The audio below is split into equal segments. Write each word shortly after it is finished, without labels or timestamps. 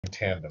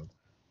tandem.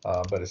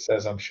 But it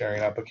says I'm sharing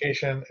an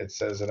application. It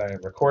says that I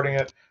am recording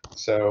it.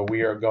 So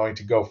we are going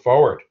to go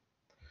forward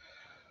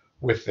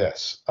with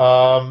this.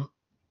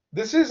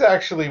 This is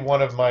actually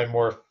one of my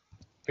more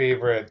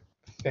favorite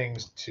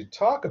things to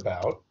talk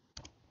about.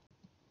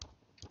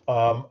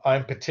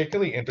 I'm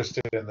particularly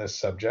interested in this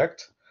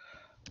subject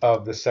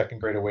of the Second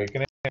Great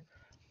Awakening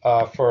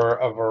for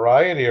a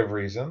variety of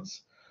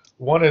reasons.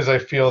 One is I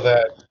feel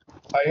that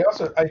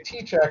I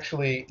teach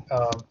actually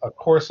a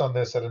course on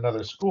this at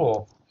another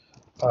school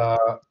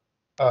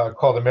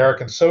called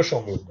American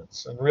Social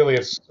Movements, and really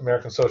it's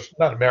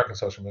not American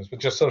social movements, but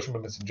just social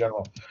movements in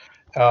general,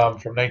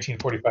 from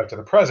 1945 to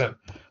the present.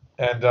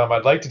 And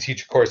I'd like to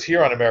teach a course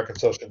here on American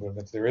social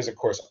movements. There is a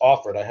course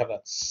offered. I have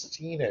not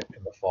seen it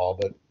in the fall,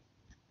 but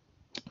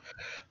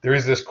there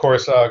is this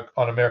course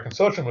on American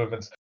social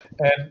movements.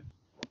 And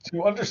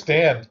to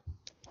understand,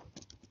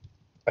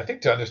 I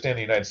think to understand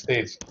the United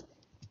States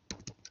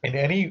in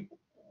any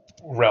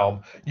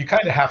realm, you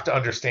kind of have to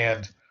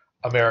understand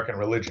American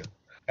religion.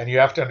 And you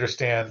have to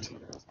understand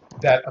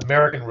that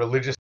American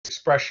religious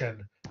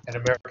expression and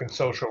American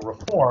social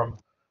reform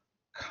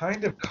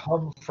kind of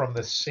come from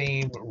the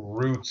same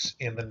roots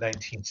in the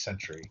 19th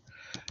century.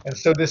 And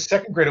so this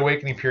Second Great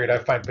Awakening period I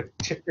find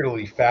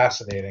particularly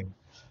fascinating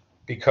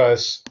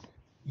because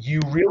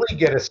you really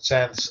get a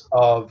sense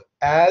of,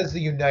 as the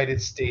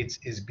United States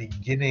is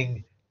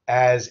beginning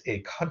as a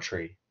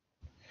country,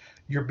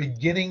 you're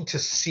beginning to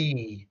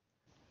see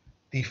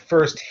the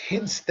first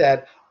hints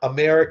that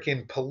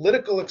American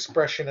political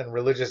expression and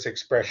religious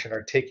expression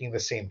are taking the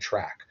same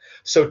track.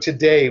 So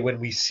today, when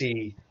we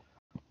see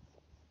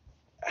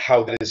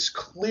how that is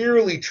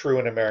clearly true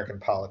in American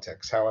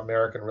politics, how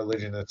American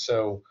religion is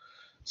so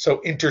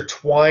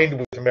intertwined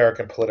with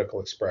American political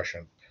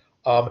expression,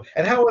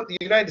 and how the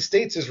United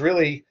States is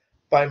really,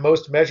 by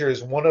most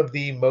measures, one of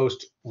the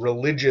most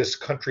religious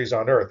countries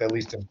on earth, at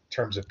least in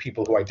terms of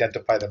people who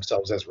identify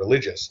themselves as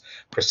religious.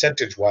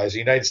 Percentage-wise, the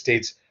United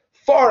States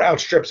far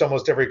outstrips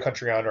almost every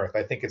country on earth.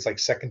 I think it's like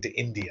second to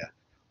India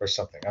or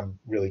something. I'm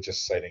really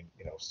just citing,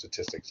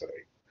 statistics that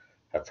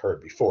I have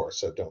heard before,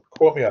 so don't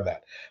quote me on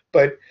that.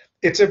 But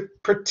it's a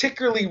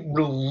particularly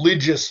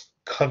religious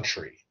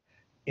country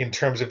in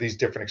terms of these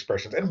different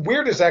expressions. And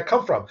where does that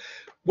come from?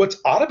 What's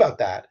odd about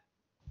that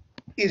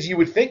is you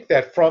would think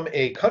that from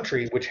a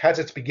country which has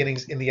its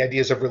beginnings in the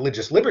ideas of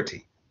religious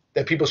liberty,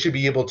 that people should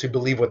be able to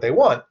believe what they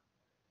want,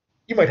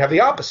 you might have the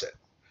opposite.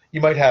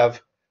 You might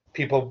have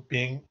people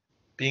being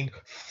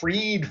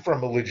freed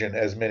from religion,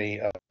 as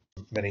many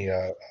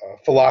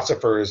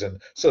philosophers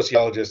and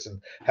sociologists and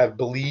have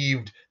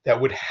believed that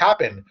would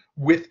happen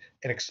with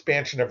an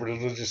expansion of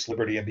religious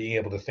liberty and being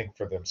able to think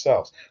for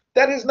themselves.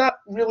 That has not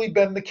really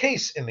been the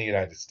case in the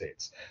United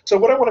States. So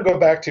what I want to go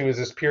back to is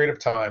this period of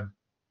time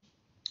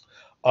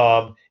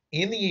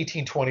in the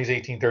 1820s,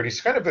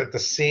 1830s, kind of at the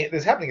same,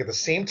 this is happening at the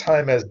same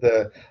time as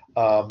the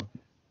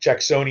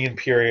Jacksonian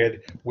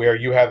period, where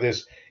you have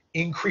this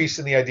increase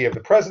in the idea of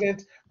the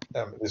president,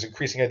 this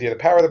increasing idea of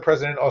the power of the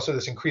president, also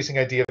this increasing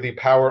idea of the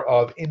power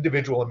of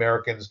individual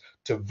Americans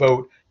to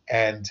vote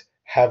and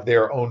have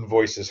their own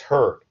voices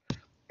heard.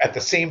 At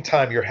the same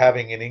time, you're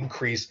having an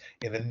increase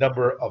in the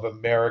number of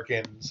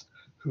Americans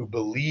who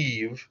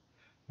believe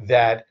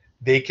that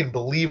they can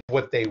believe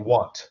what they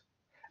want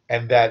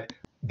and that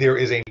there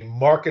is a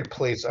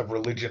marketplace of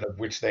religion of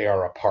which they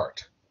are a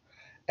part.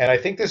 And I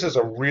think this is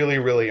a really,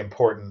 really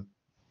important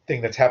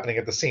thing that's happening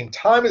at the same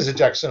time as the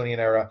Jacksonian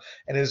era,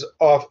 and is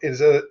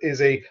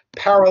a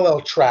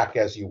parallel track,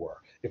 as you were.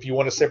 If you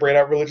want to separate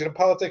out religion and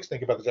politics,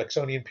 think about the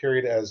Jacksonian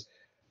period as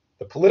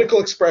the political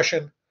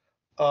expression,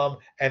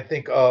 and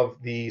think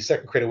of the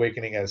Second Great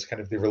Awakening as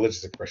kind of the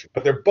religious expression.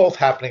 But they're both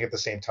happening at the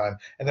same time,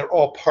 and they're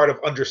all part of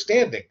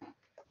understanding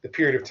the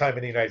period of time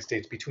in the United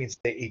States between,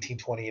 say,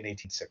 1820 and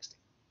 1860.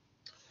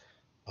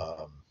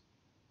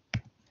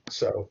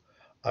 So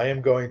I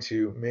am going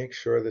to make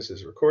sure this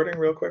is recording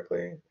real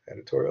quickly.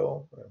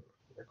 Editorial,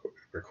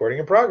 recording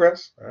in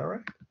progress. All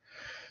right.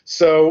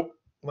 So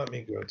let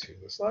me go to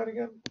the slide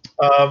again.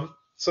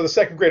 So the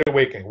Second Great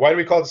Awakening. Why do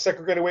we call it the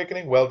Second Great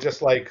Awakening? Well,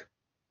 just like,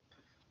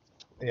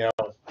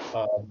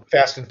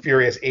 Fast and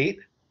Furious 8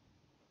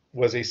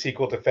 was a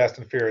sequel to Fast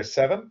and Furious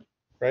 7,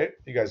 right?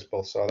 You guys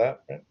both saw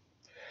that, right?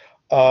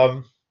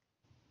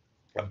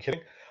 I'm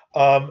kidding.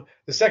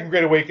 The Second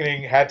Great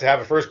Awakening had to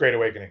have a First Great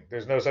Awakening.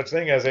 There's no such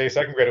thing as a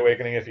Second Great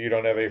Awakening if you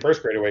don't have a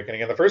First Great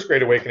Awakening. And the First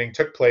Great Awakening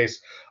took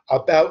place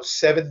about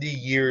 70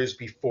 years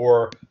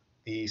before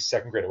the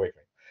Second Great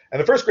Awakening.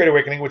 And the First Great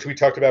Awakening, which we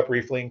talked about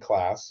briefly in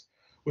class,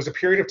 was a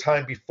period of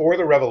time before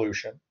the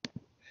Revolution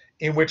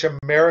in which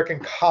American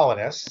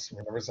colonists,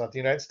 remember it's not the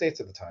United States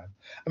at the time,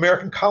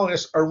 American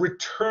colonists are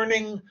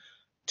returning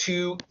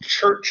to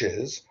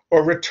churches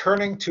or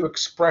returning to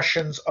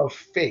expressions of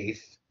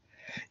faith.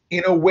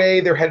 In a way,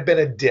 there had been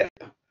a dip.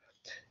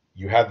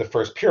 You had the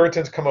first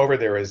Puritans come over.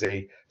 There is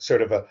a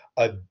sort of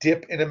a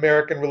dip in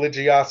American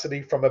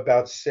religiosity from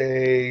about,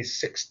 say,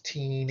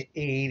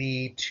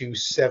 1680 to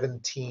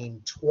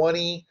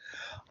 1720.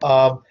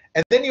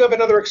 And then you have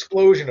another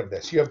explosion of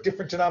this. You have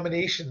different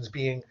denominations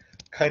being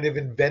kind of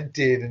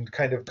invented and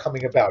kind of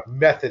coming about.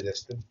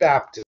 Methodists and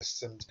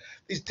Baptists and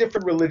these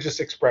different religious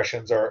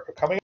expressions are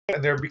coming out,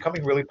 and they're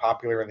becoming really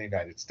popular in the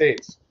United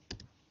States.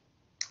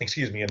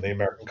 Excuse me, in the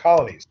American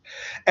colonies.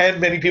 And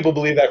many people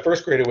believe that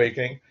First Great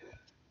Awakening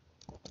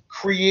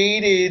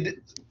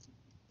created,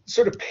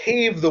 sort of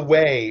paved the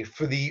way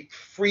for the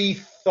free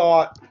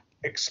thought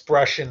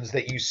expressions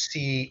that you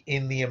see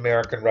in the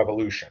American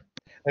Revolution.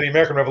 And the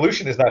American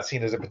Revolution is not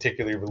seen as a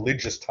particularly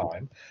religious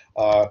time.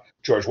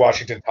 George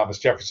Washington, Thomas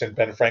Jefferson,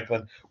 Ben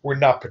Franklin were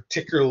not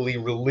particularly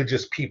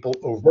religious people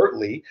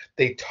overtly.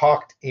 They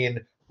talked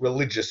in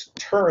religious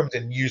terms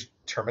and used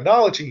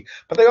terminology,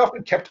 but they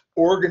often kept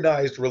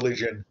organized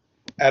religion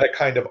at a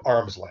kind of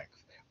arm's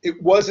length.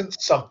 It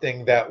wasn't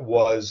something that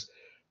was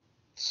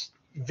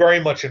very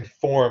much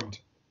informed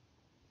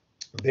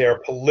their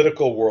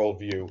political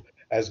worldview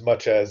as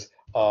much as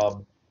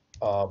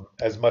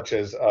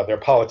their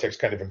politics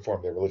kind of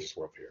informed their religious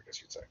worldview, I guess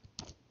you'd say.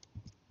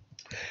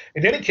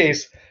 In any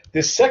case,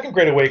 this Second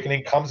Great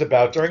Awakening comes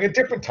about during a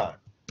different time.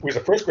 Whereas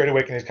the First Great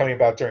Awakening is coming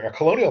about during a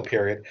colonial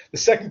period, the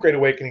Second Great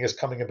Awakening is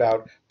coming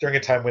about during a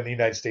time when the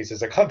United States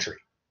is a country.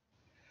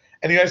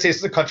 And the United States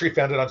is a country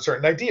founded on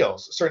certain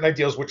ideals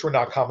which were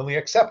not commonly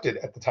accepted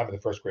at the time of the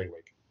First Great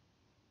Awakening.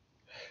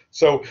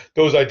 So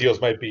those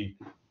ideals might be,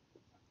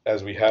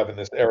 as we have in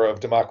this era of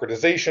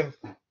democratization,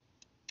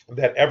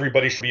 that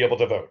everybody should be able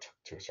to vote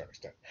to a certain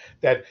extent,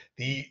 that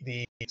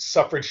the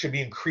suffrage should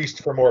be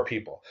increased for more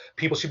people.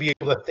 People should be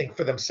able to think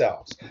for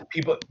themselves.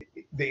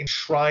 They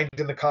enshrined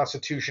in the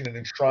Constitution and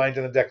enshrined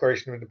in the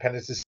Declaration of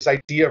Independence this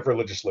idea of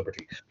religious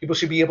liberty. People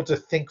should be able to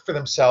think for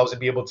themselves and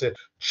be able to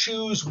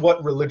choose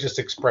what religious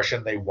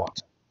expression they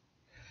want.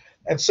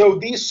 And so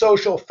these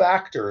social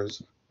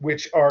factors,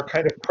 which are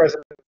kind of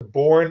present,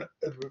 born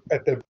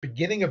at the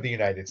beginning of the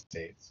United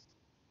States,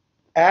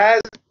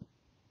 as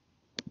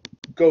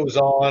goes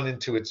on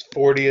into its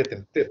 40th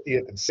and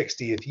 50th and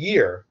 60th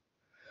year,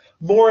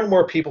 more and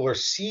more people are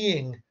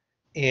seeing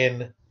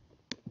in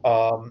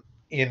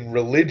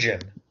religion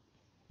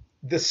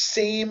the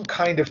same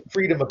kind of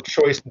freedom of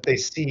choice that they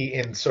see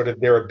in sort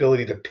of their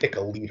ability to pick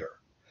a leader.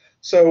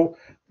 So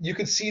you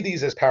could see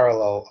these as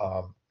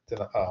parallel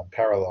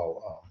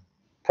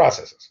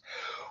processes.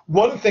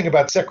 One thing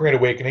about Second Great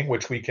Awakening,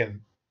 which we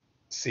can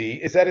see,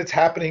 is that it's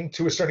happening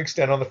to a certain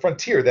extent on the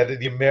frontier, that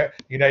the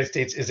United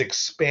States is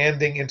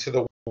expanding into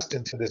the West,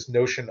 into this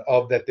notion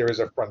of that there is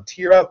a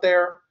frontier out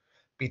there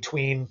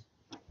between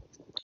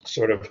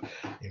sort of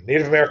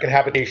Native American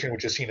habitation,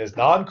 which is seen as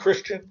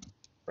non-Christian,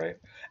 right,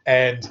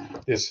 and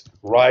this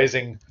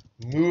rising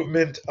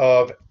movement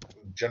of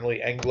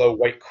generally Anglo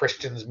white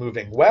Christians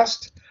moving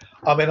west.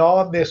 And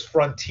on this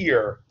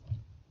frontier,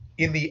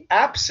 in the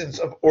absence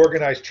of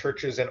organized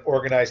churches and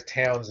organized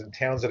towns and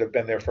towns that have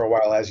been there for a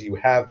while, as you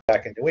have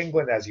back in New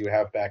England, as you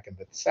have back in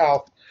the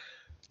South,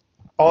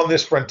 on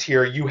this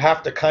frontier, you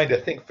have to kind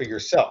of think for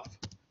yourself.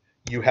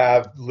 You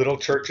have little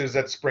churches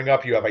that spring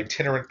up. You have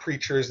itinerant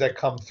preachers that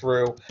come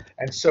through.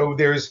 And so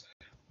there's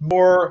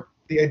more,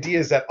 the idea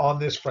is that on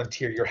this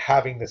frontier, you're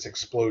having this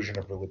explosion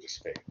of religious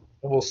faith.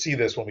 And we'll see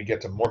this when we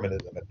get to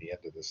Mormonism at the end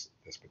of this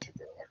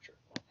particular lecture.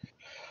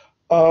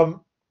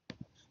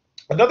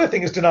 Another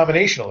thing is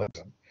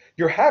denominationalism.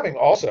 You're having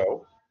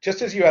also,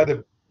 just as you had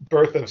the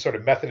birth of sort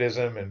of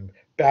Methodism and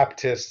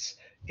Baptists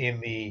in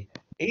the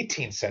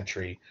 18th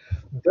century,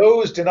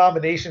 those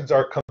denominations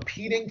are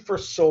competing for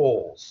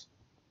souls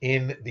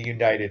in the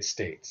United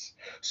States.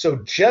 So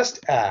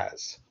just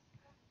as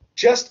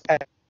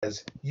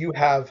you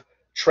have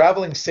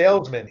traveling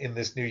salesmen in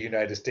this new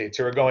United States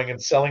who are going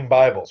and selling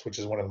Bibles, which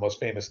is one of the most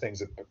famous things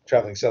that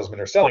traveling salesmen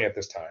are selling at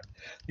this time.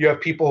 You have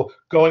people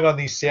going on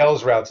these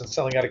sales routes and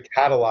selling out of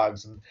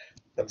catalogs and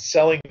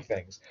selling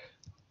things.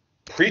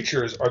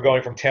 Preachers are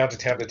going from town to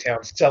town to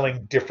town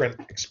selling different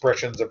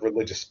expressions of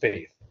religious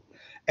faith.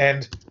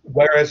 And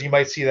whereas you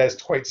might see that as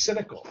quite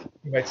cynical,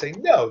 you might say,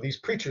 no, these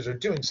preachers are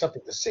doing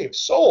something to save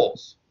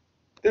souls.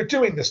 They're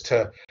doing this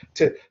to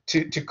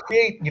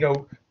create,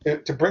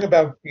 to bring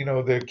about,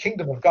 the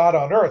kingdom of God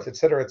on earth, et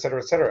cetera, et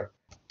cetera, et cetera.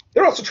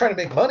 They're also trying to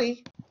make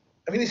money.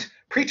 I mean, these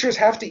preachers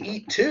have to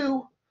eat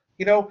too.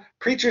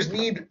 Preachers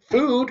need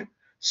food.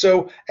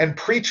 So, and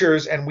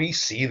preachers, and we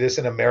see this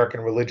in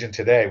American religion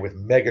today with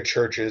mega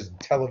churches and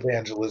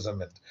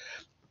televangelism, and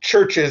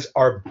churches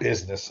are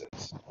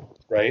businesses,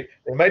 right?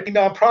 They might be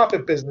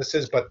nonprofit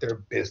businesses, but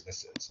they're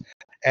businesses.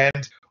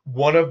 And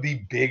one of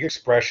the big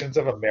expressions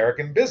of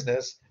American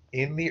business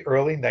in the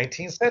early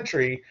 19th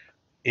century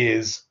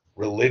is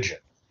religion.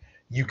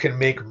 You can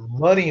make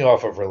money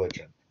off of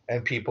religion,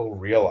 and people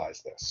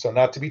realize this. So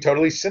not to be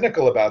totally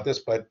cynical about this,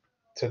 but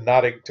to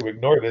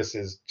ignore this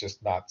is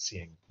just not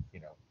seeing,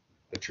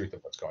 the truth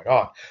of what's going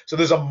on. So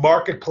there's a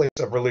marketplace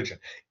of religion.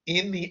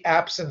 In the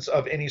absence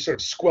of any sort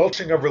of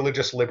squelching of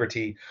religious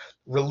liberty,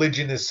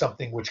 religion is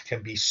something which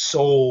can be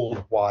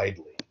sold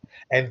widely,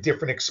 and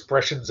different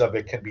expressions of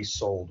it can be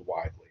sold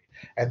widely.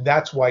 And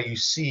that's why you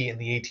see in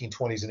the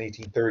 1820s and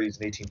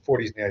 1830s and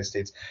 1840s in the United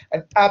States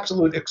an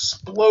absolute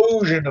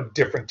explosion of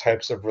different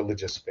types of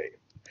religious faith.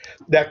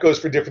 That goes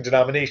for different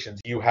denominations.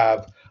 You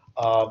have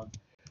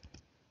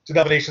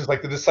denominations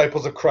like the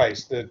Disciples of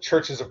Christ, the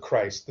Churches of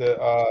Christ,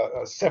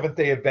 the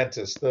Seventh-day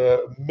Adventists,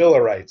 the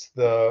Millerites,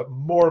 the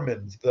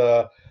Mormons,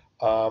 the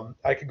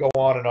I could go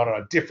on and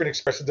on, different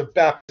expressions of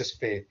Baptist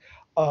faith.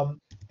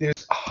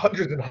 There's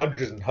hundreds and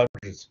hundreds and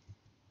hundreds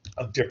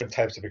of different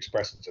types of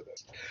expressions of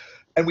this.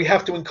 And we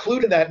have to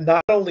include in that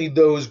not only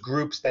those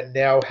groups that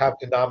now have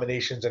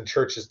denominations and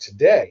churches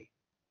today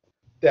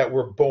that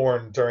were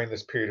born during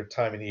this period of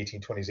time in the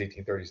 1820s,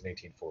 1830s, and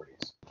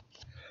 1840s,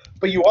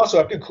 but you also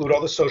have to include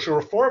all the social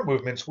reform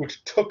movements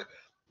which took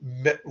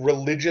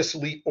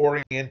religiously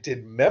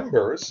oriented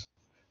members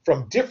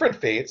from different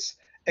faiths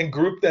and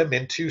grouped them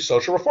into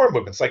social reform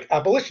movements like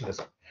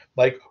abolitionism,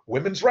 like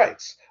women's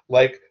rights,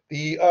 like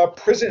the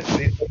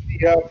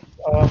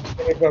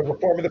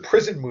reform of the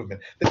prison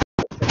movement.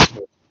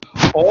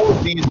 All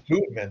of these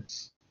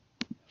movements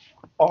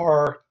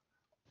are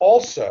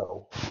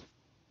also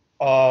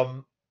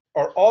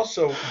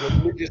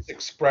religious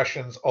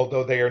expressions,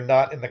 although they are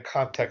not in the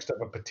context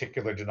of a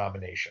particular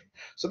denomination.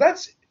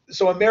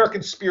 So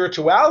American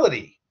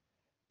spirituality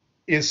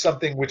is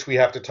something which we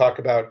have to talk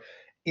about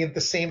at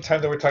the same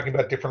time that we're talking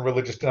about different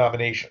religious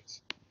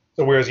denominations.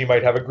 So whereas you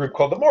might have a group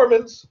called the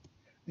Mormons,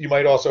 you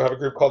might also have a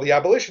group called the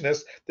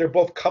Abolitionists. They're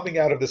both coming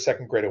out of the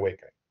Second Great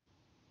Awakening.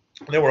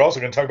 And then we're also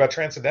going to talk about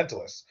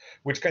transcendentalists,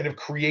 which kind of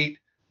create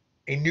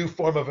a new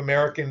form of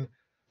American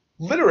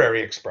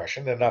literary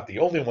expression. They're not the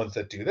only ones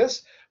that do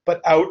this,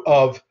 but out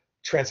of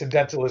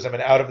transcendentalism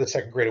and out of the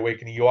Second Great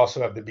Awakening, you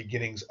also have the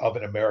beginnings of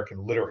an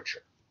American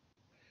literature.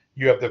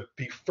 You have the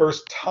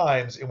first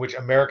times in which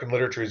American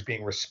literature is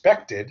being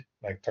respected.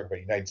 I talk about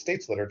United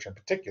States literature in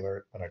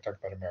particular when I talk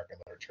about American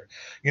literature.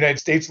 United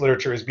States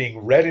literature is being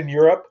read in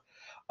Europe.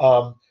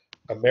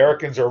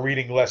 Americans are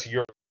reading less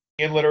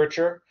European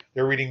literature.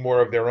 They're reading more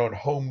of their own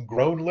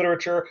homegrown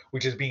literature,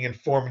 which is being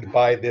informed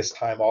by this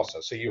time also.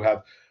 So you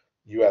have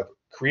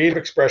creative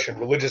expression,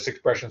 religious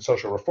expression,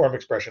 social reform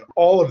expression.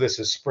 All of this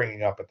is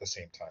springing up at the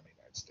same time in the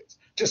United States,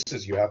 just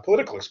as you have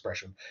political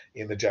expression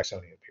in the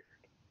Jacksonian period.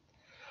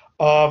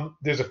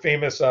 There's a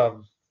famous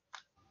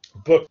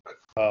book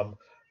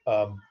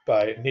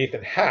by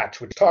Nathan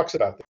Hatch, which talks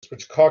about this,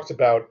 which talks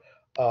about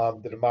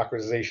the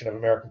democratization of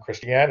American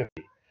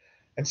Christianity,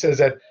 and says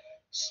that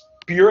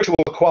spiritual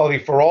equality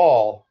for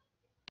all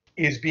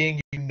is being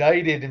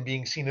united and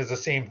being seen as the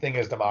same thing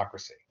as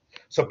democracy.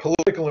 So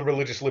political and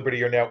religious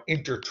liberty are now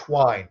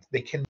intertwined.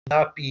 They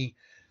cannot be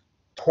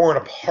torn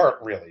apart,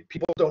 really.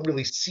 People don't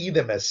really see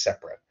them as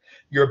separate.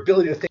 Your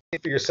ability to think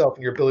for yourself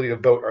and your ability to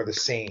vote are the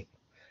same.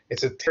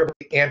 It's a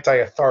terribly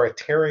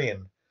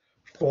anti-authoritarian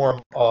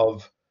form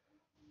of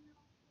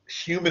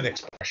human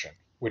expression,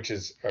 which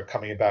is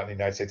coming about in the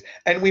United States.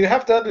 And we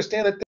have to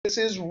understand that this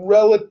is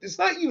it's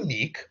not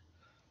unique,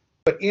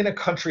 but in a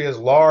country as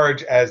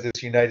large as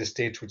this United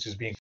States, which is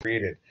being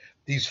created,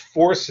 these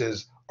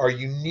forces are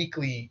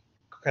uniquely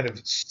kind of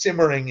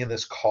simmering in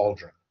this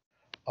cauldron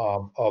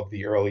of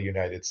the early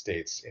United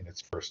States in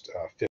its first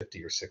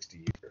 50 or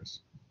 60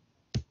 years.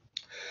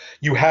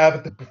 You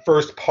have the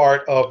first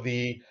part of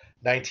the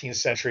 19th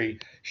century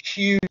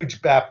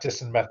huge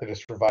Baptist and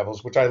Methodist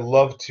revivals, which I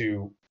love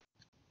to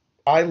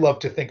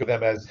think of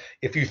them as,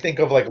 if you think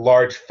of like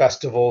large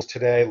festivals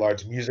today,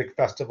 large music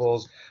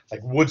festivals,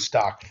 like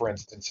Woodstock, for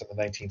instance, in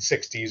the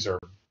 1960s, or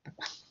I'm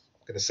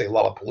going to say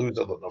Lollapalooza,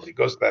 although nobody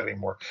goes to that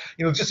anymore.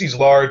 Just these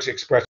large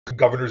expressions,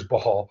 Governor's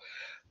Ball,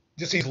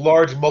 just these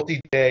large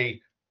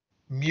multi-day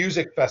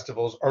music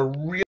festivals are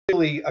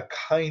really a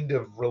kind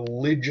of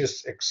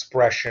religious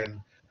expression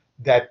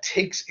that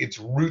takes its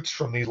roots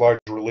from these large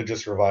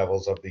religious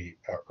revivals of the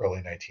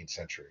early 19th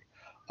century.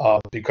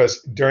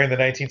 Because during the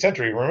 19th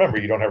century, remember,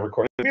 you don't have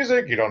recorded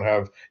music, you don't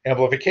have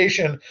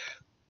amplification.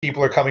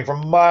 People are coming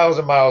from miles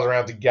and miles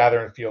around to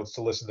gather in fields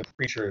to listen to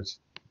preachers,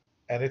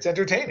 and it's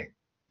entertaining.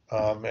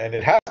 And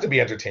it has to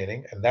be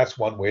entertaining, and that's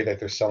one way that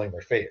they're selling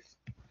their faith.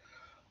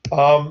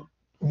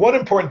 One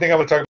important thing I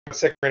want to talk about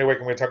Second Great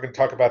Awakening, we're going to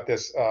talk about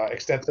this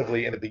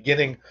extensively in the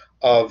beginning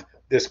of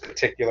this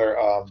particular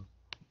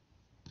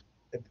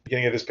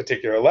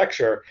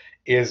lecture,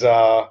 is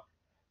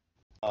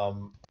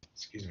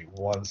excuse me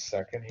one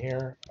second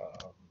here.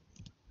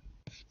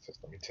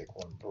 Just let me take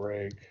one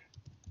break.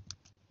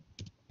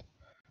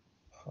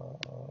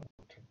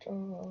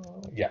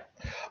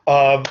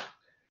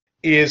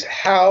 Is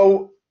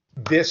how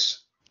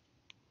this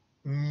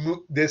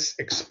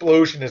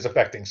explosion is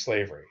affecting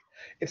slavery.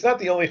 It's not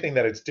the only thing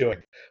that it's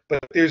doing,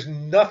 but there's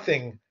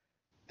nothing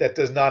that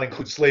does not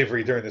include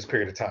slavery during this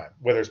period of time,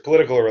 whether it's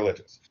political or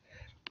religious.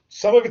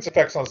 Some of its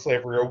effects on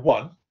slavery are,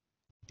 one,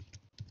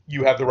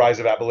 you have the rise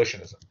of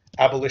abolitionism.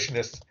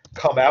 Abolitionists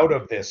come out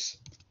of this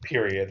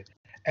period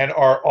and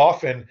are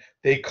often,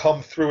 they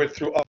come through it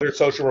through other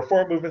social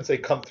reform movements, they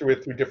come through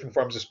it through different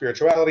forms of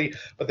spirituality,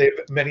 but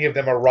many of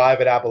them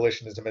arrive at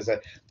abolitionism as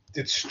that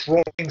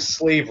destroying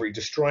slavery,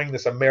 destroying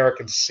this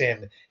American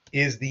sin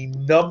is the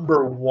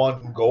number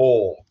one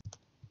goal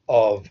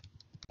of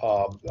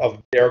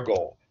their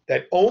goal.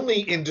 That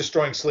only in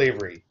destroying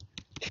slavery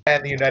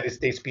can the United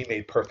States be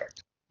made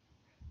perfect.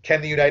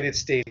 Can the United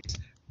States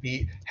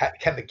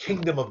can the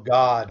kingdom of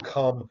God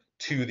come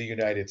to the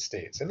United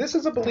States. And this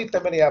is a belief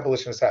that many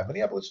abolitionists have.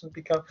 Many abolitionists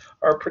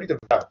are pretty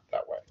devout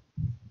that way.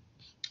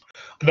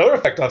 Another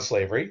effect on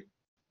slavery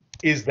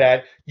is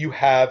that you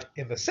have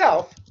in the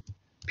South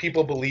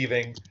people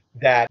believing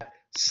that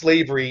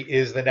slavery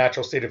is the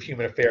natural state of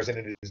human affairs and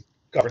it is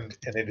governed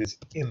and it is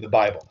in the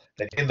Bible.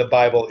 That in the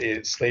Bible,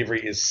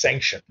 slavery is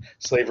sanctioned.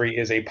 Slavery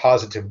is a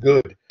positive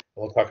good.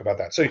 We'll talk about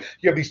that. So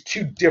you have these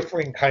two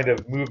differing kind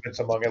of movements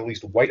among at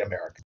least white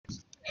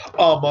Americans.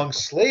 Among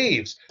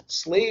slaves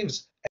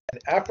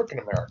and African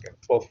Americans,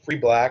 both free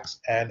blacks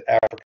and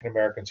African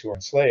Americans who were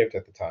enslaved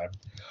at the time,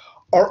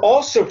 are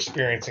also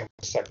experiencing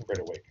the Second Great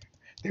Awakening.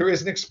 There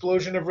is an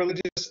explosion of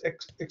religious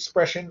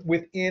expression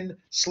within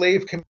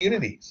slave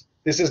communities.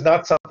 This is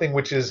not something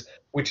which is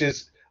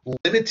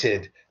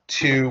limited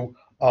to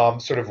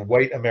sort of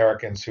white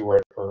Americans who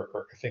are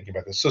thinking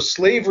about this. So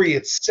slavery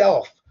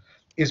itself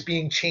is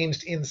being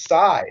changed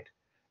inside,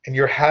 and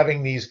you're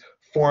having these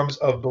forms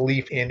of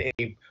belief in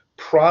a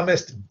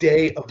promised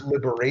day of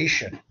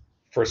liberation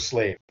for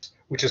slaves,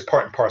 which is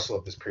part and parcel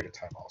of this period of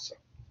time also.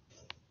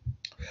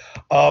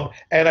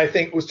 And I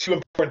think it was two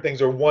important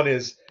things, or one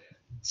is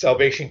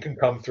salvation can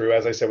come through,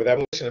 as I said, with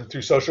abolition and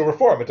through social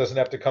reform. It doesn't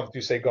have to come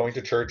through, say, going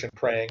to church and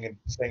praying and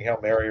saying Hail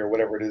Mary or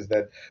whatever it is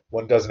that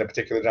one does in a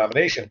particular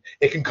denomination.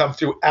 It can come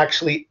through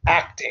actually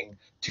acting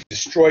to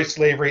destroy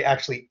slavery,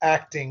 actually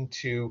acting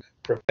to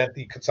prevent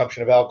the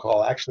consumption of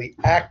alcohol, actually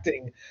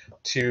acting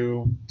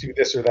to do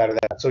this or that or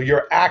that. So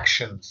your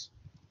actions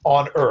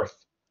on earth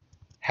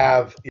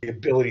have the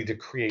ability to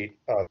create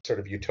a sort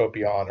of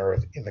utopia on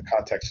earth in the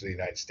context of the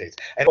United States.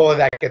 And all of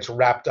that gets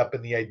wrapped up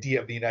in the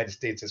idea of the United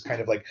States as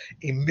kind of like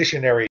a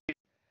missionary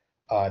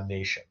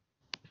nation.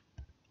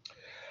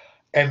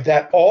 And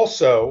that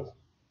also,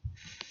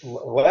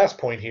 last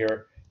point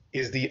here,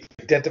 is the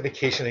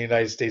identification of the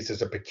United States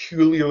as a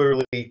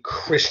peculiarly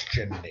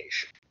Christian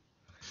nation.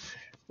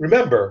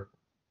 Remember,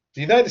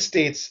 the United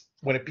States,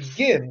 when it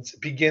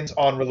begins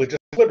on religious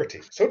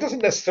liberty. So it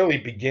doesn't necessarily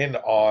begin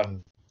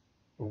on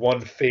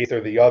one faith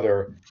or the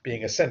other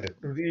being ascendant.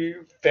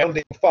 The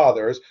founding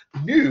fathers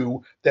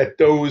knew that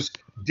those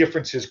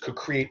differences could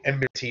create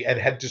enmity and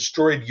had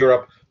destroyed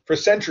Europe for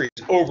centuries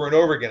over and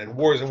over again in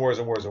wars and wars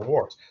and wars and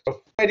wars.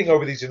 So fighting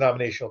over these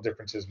denominational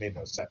differences made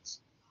no sense.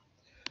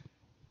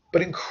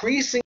 But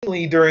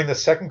increasingly during the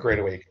Second Great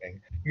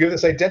Awakening, you have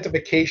this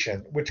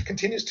identification, which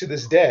continues to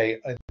this day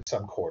in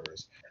some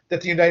quarters,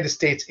 that the United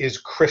States is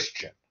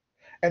Christian.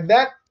 And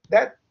that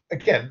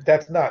again,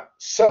 that's not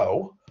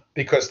so,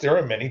 because there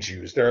are many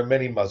Jews, there are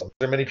many Muslims,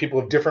 there are many people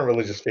of different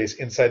religious faiths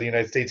inside the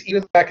United States,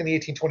 even back in the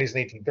 1820s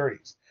and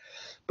 1830s.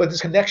 But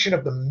this connection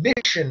of the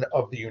mission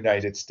of the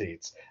United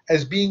States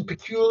as being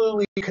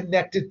peculiarly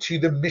connected to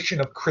the mission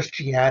of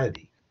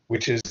Christianity,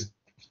 which is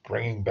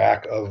bringing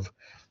back of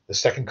the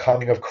second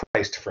coming of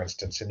Christ, for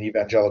instance, in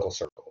evangelical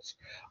circles,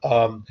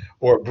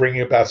 or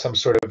bringing about some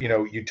sort of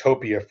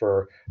utopia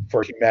for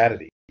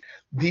humanity.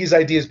 These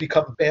ideas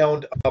become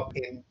bound up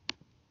in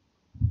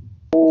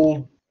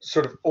old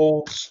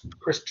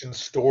Christian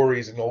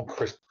stories and old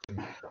Christian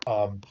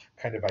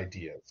kind of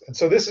ideas. And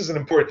so this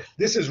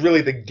is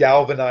really the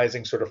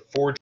galvanizing sort of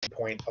forging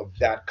point of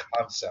that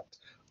concept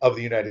of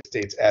the United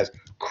States as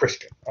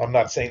Christian. I'm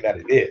not saying that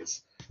it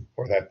is,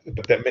 but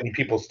that many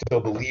people still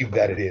believe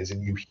that it is,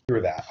 and you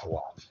hear that a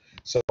lot.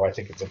 So I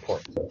think it's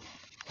important to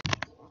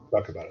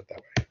talk about it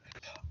that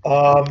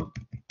way.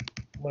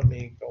 Let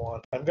me go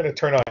on. I'm going to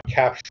turn on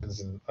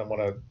captions, and I'm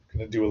going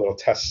to do a little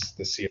test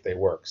to see if they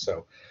work.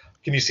 So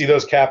can you see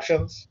those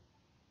captions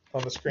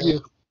on the screen?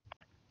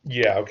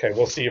 Yeah, okay.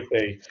 We'll see if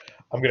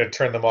I'm going to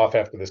turn them off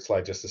after this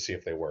slide just to see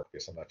if they work,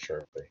 because I'm not sure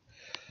if they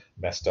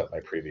messed up my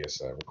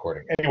previous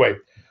recording. Anyway,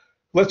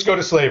 let's go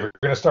to slavery.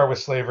 We're going to start with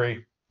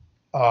slavery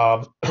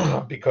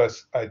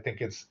because I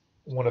think it's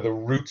one of the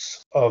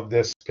roots of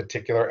this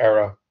particular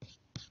era.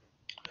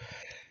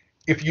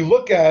 If you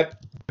look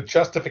at the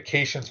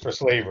justifications for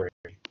slavery,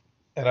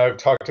 and I've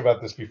talked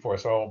about this before,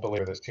 so I won't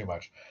belabor this too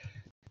much,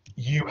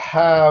 you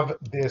have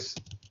this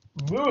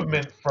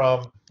movement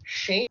from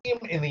shame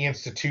in the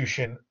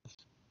institution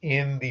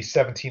in the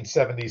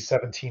 1770s,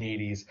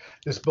 1780s,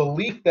 this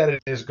belief that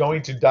it is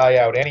going to die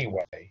out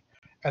anyway,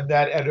 and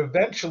that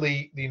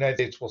eventually the United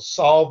States will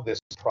solve this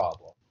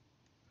problem.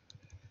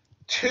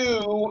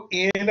 Two,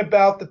 in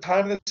about the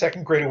time of the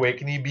Second Great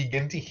Awakening, you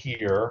begin to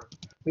hear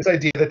this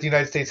idea that the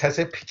United States has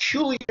a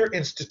peculiar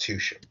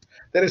institution,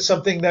 that is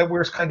something that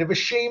we're kind of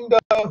ashamed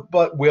of,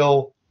 but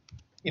will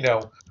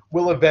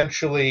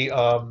eventually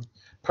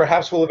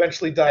perhaps will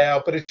eventually die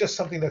out, but it's just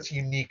something that's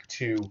unique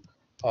to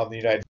the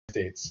United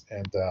States,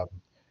 and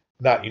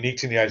not unique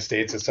to the United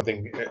States. It's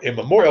something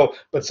immemorial,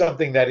 but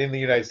something that in the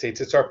United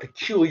States, it's our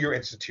peculiar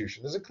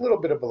institution. There's a little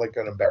bit of like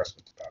an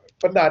embarrassment about it,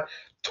 but not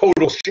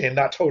total shame,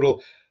 not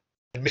total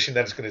admission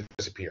that it's going to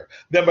disappear.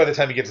 Then by the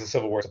time you get to the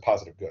Civil War, it's a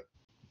positive good.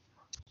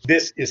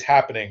 This is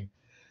happening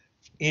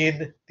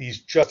in these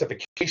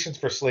justifications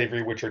for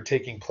slavery, which are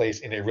taking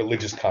place in a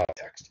religious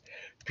context,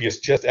 because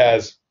just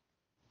as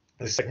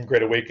the Second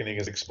Great Awakening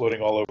is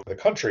exploding all over the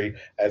country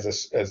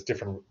as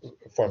different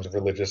forms of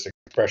religious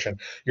expression,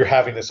 you're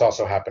having this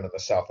also happen in the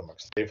South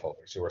amongst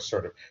slaveholders who are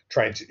sort of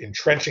trying to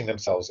entrenching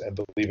themselves and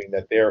believing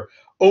that their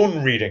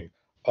own reading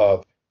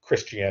of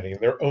Christianity and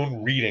their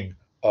own reading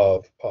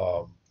of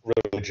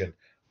religion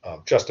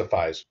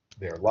justifies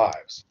their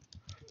lives.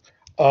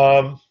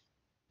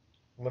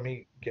 Let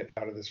me get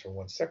out of this for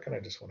 1 second. I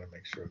just want to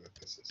make sure that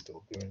this is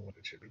still doing what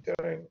it should be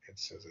doing. It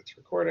says it's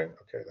recording.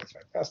 Okay, that's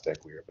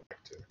fantastic. We are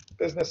back to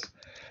business.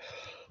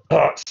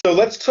 So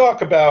let's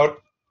talk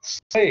about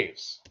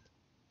slaves.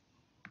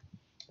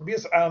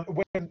 Because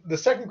when the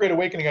Second Great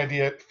Awakening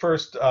idea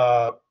first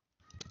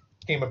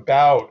came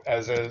about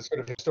as a sort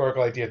of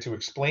historical idea to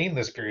explain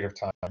this period of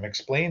time,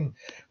 explain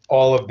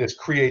all of this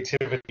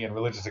creativity and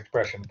religious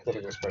expression,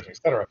 political expression,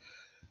 etc.,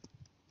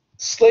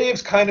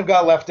 slaves kind of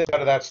got left out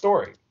of that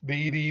story.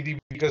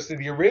 Because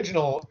the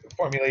original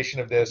formulation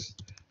of this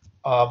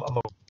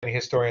among many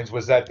historians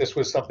was that this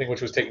was something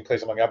which was taking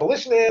place among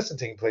abolitionists and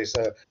taking place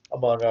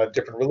among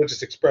different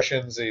religious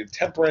expressions, the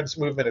temperance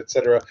movement,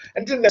 etc.,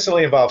 and didn't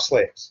necessarily involve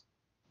slaves.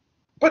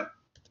 But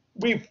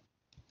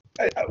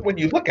when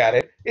you look at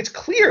it, it's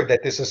clear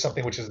that this is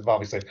something which is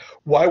involving slaves.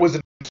 Why was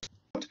it?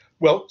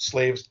 Well,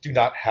 slaves did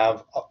not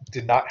have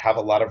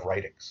a lot of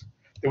writings.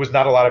 There was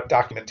not a lot of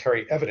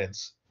documentary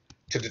evidence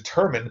to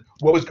determine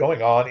what was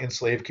going on in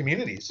slave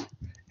communities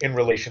in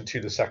relation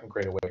to the Second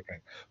Great Awakening.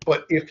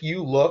 But if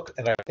you look,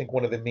 and I think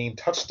one of the main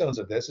touchstones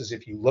of this is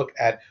if you look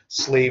at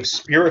slave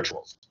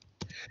spirituals,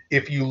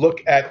 if you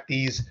look at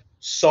these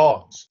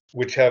songs,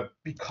 which have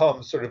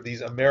become sort of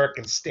these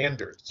American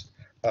standards,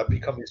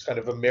 become these kind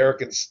of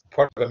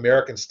part of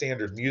American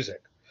standard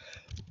music,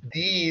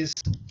 the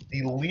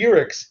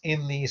lyrics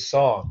in these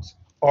songs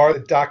are the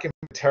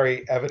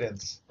documentary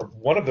evidence, or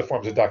one of the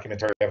forms of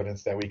documentary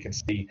evidence that we can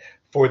see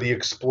for the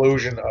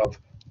explosion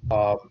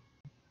of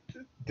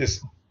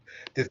this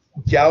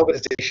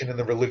galvanization in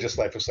the religious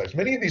life of slaves.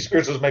 Many of these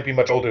spirituals might be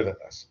much older than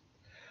this.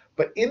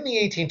 But in the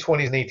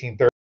 1820s and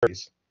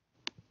 1830s,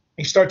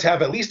 you start to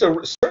have at least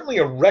certainly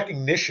a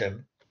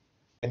recognition,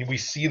 and we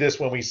see this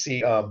when we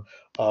see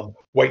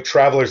white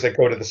travelers that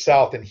go to the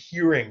South and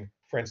hearing,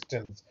 for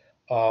instance,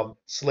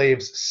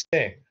 slaves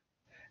sing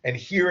and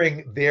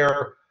hearing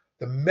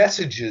the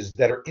messages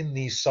that are in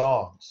these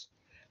songs.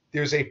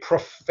 There's a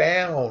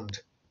profound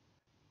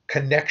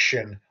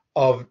connection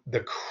of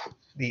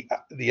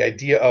the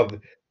idea of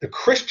the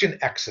Christian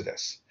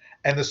exodus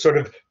and the sort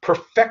of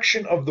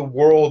perfection of the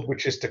world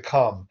which is to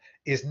come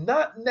is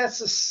not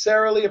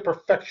necessarily a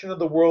perfection of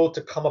the world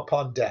to come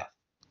upon death.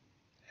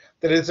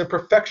 That it's a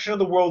perfection of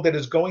the world that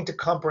is going to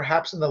come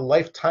perhaps in the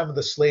lifetime of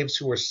the slaves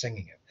who are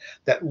singing it.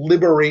 That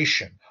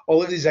liberation,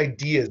 all of these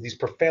ideas, these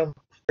profound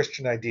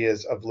Christian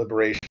ideas of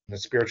liberation and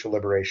spiritual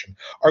liberation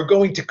are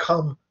going to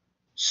come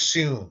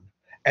soon.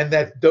 And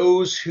that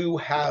those who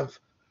have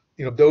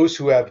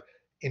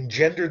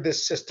engendered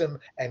this system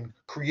and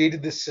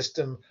created this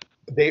system,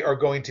 they are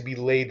going to be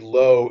laid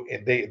low,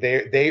 and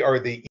they are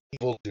the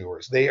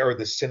evildoers. They are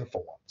the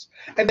sinful ones.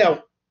 And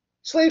now,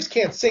 slaves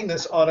can't sing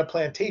this on a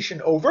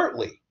plantation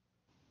overtly.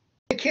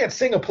 They can't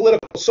sing a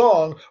political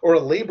song or a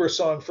labor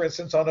song, for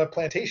instance, on a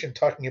plantation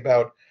talking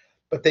about,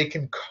 but they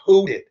can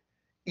code it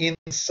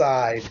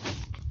inside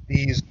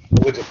these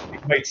religions.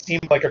 It might seem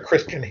like a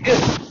Christian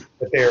hymn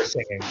that they are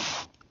singing,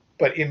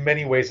 but in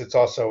many ways it's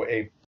also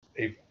a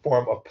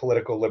form of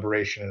political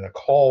liberation and a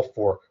call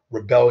for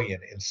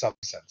rebellion in some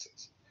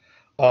senses.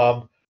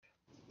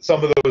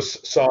 Some of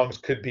those songs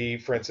could be,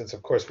 for instance,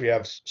 of course, we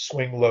have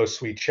Swing Low,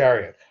 Sweet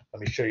Chariot.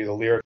 Let me show you the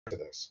lyrics to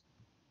this.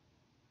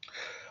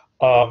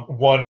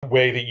 One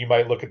way that you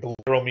might look at the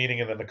literal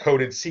meaning and then the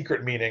coded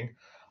secret meaning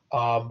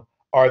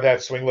are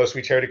that Swing Low,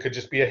 Sweet Chariot could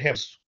just be a hymn.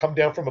 Come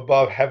down from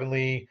above,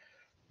 heavenly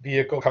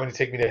vehicle coming to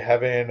take me to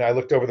heaven. I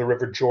looked over the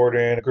river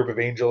Jordan. A group of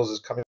angels is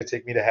coming to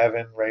take me to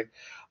heaven, right?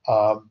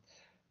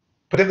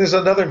 But then there's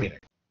another meaning.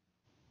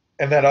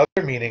 And that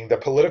other meaning, the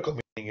political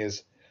meaning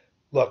is,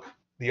 look,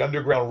 the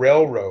Underground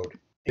Railroad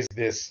is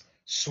this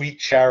sweet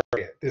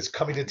chariot that's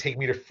coming to take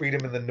me to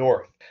freedom in the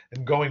north.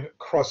 And going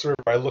across the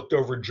river, I looked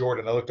over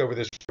Jordan, I looked over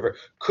this river,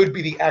 could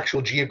be the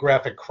actual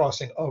geographic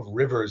crossing of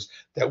rivers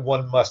that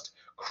one must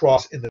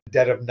cross in the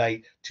dead of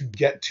night to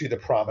get to the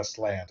promised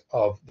land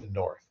of the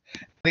north.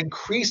 And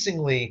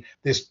increasingly,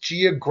 this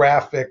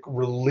geographic,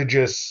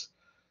 religious,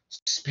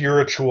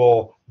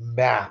 spiritual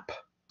map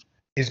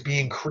is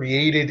being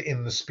created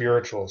in the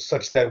spirituals,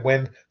 such that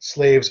when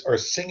slaves are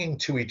singing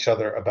to each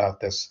other about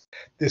this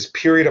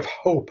period of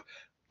hope,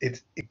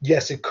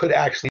 yes, it could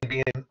actually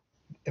be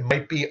it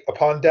might be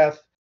upon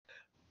death,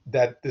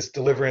 that this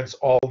deliverance,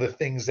 all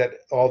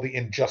the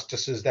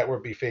injustices that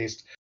will be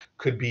faced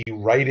could be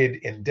righted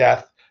in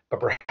death, but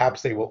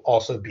perhaps they will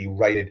also be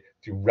righted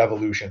through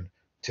revolution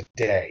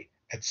today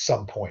at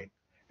some point.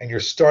 And you're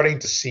starting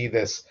to see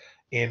this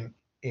in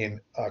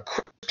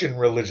Christian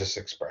religious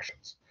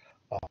expressions.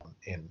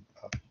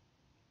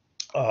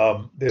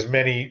 There's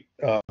many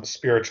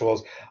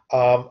spirituals.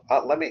 I'm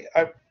going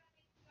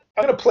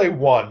to play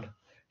one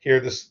here.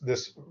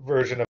 This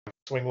version of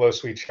Swing Low,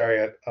 Sweet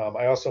Chariot.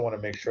 I also want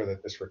to make sure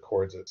that this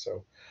records it.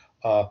 So,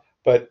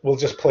 but we'll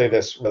just play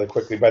this really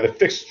quickly by the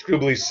Fixed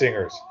Scribbly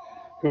Singers.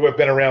 who have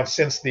been around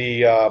since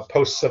the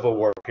post-Civil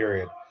War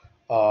period.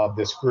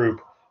 This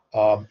group,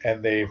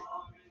 and they've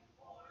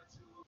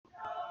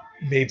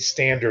made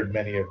standard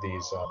many of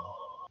these songs.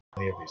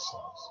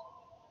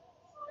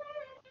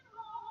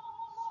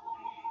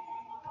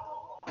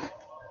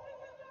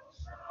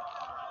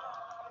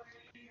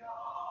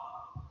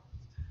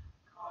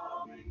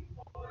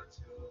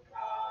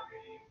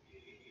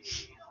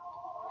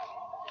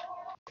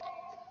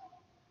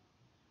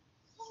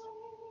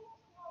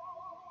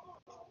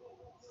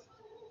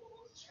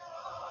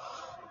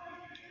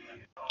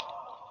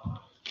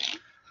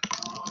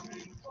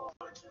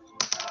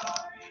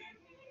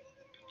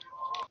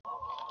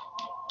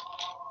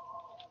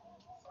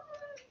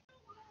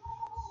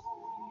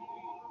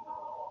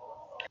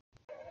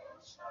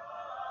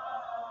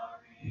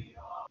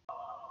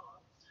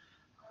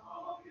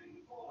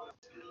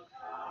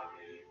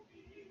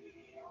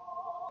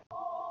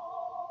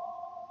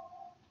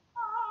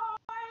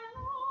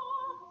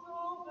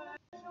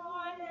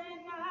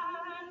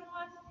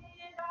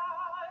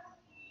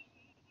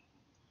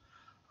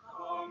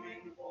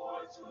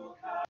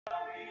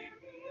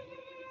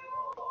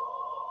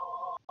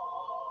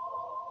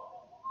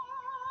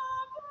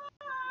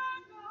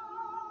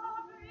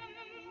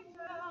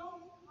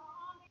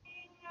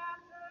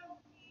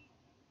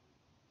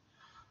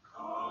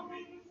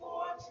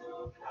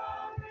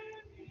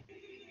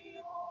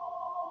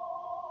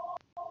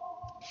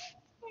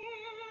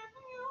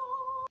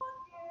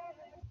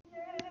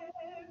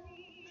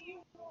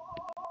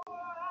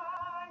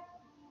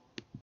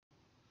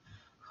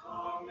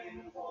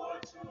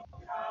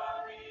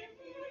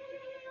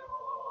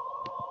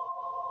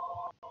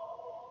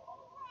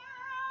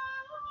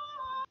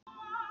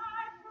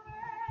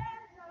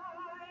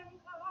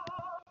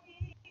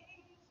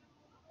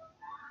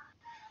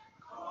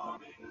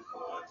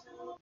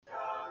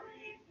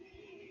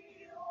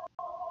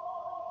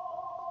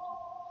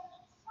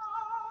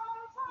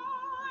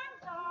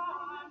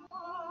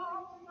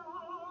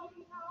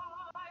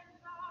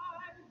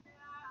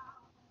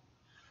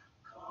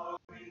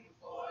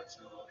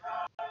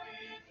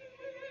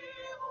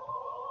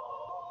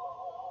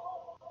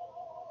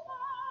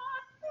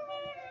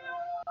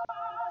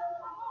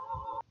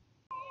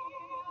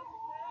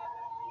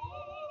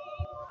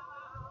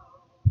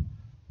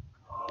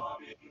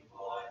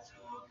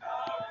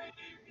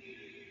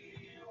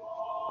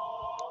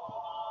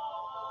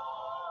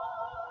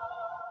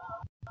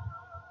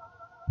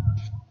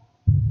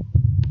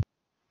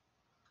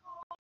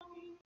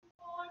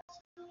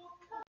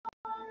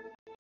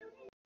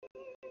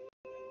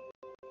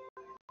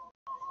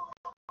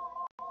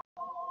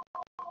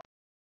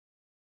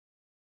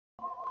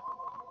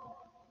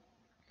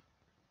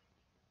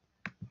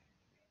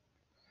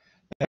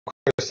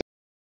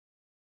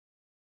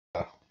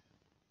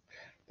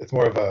 It's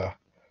more of a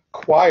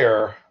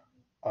choir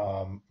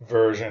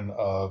version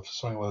of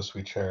 "Swing Low,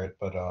 Sweet Chariot,"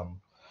 but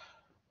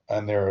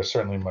and there are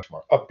certainly much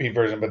more upbeat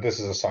version. But this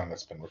is a song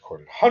that's been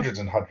recorded hundreds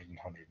and hundreds and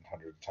hundreds and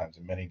hundreds of times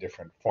in many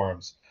different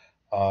forms,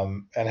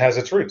 and has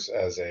its roots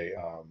as a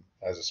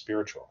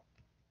spiritual.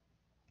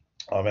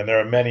 And there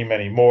are many,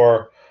 many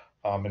more.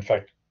 In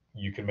fact,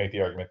 you can make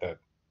the argument that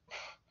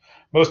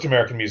most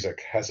American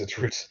music has its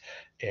roots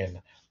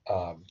in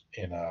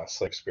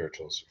slave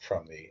spirituals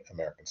from the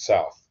American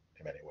South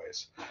in many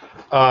ways.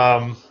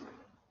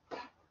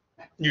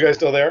 You guys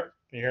still there?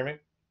 Can you hear me?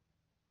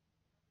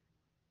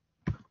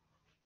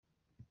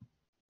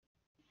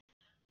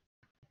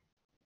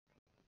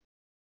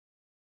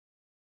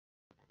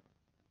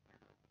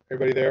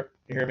 Everybody there?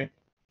 Can you hear me?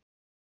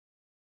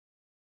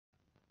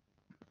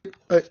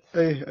 I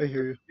hear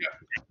you. Yeah.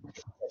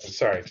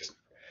 Sorry, just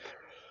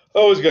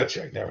always got to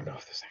check. Never know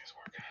if this thing is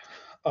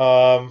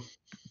working.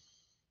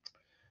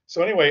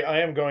 So anyway,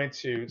 I am going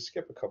to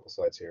skip a couple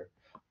slides here.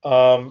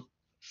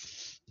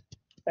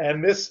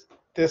 And this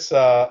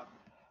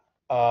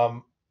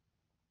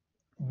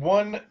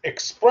one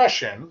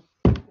expression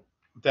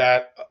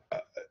that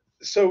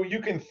so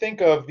you can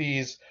think of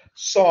these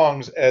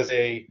songs as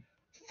a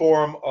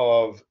form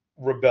of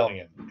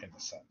rebellion in a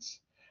sense.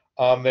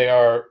 They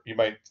are, you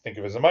might think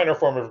of as a minor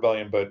form of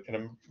rebellion, but in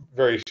a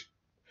very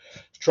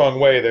strong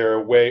way, they're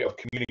a way of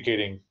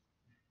communicating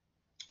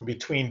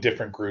between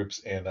different groups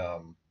in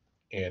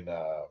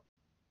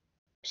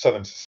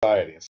Southern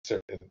society,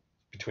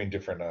 between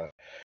different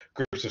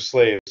groups of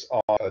slaves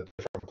on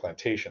different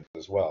plantations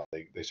as well.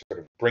 They sort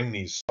of bring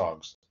these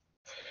songs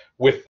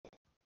with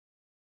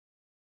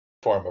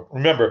form of,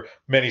 remember,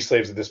 many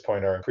slaves at this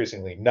point are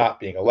increasingly not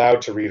being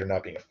allowed to read or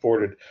not being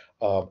afforded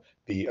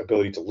the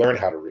ability to learn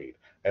how to read.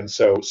 And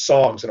so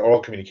songs and oral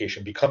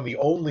communication become the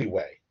only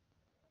way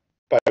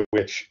by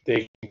which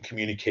they can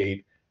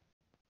communicate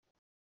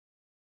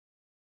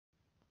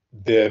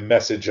the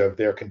message of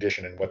their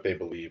condition and what they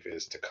believe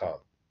is to come.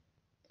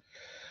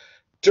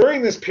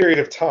 During this period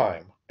of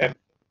time, and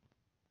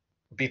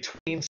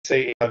between,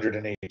 say, 800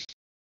 and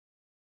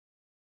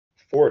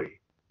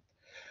 840,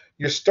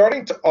 you're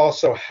starting to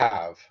also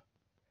have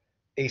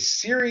a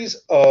series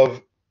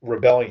of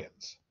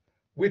rebellions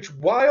which,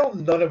 while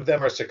none of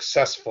them are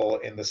successful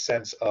in the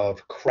sense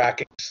of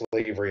cracking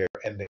slavery or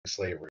ending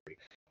slavery,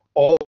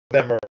 all of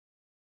them are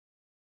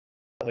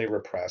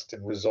repressed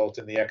and result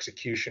in the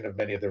execution of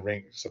many of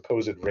the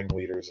supposed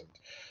ringleaders and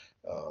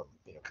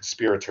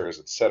conspirators,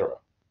 etc.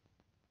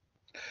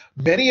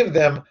 Many of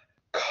them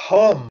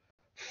come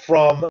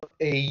from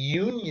a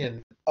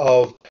union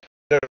of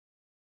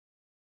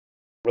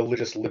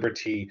religious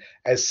liberty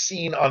as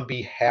seen on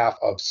behalf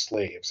of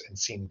slaves and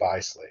seen by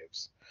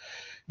slaves.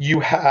 You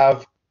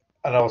have,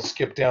 and I'll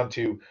skip down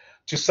to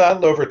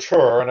Toussaint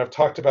Louverture, and I've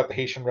talked about the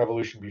Haitian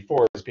Revolution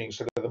before as being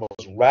sort of the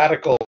most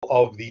radical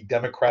of the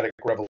democratic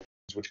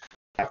revolutions which come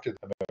after the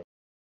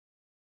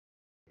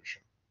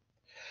Revolution.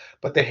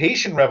 But the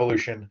Haitian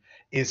Revolution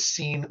is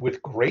seen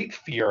with great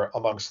fear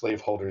among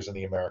slaveholders in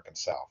the American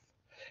South.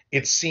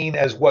 It's seen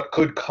as what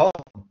could come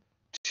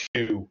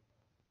to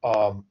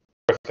North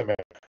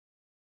America,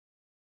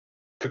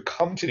 could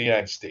come to the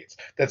United States,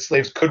 that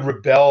slaves could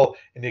rebel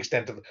in the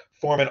extent of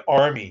form an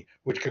army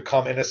which could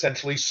come and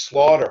essentially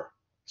slaughter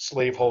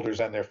slaveholders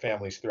and their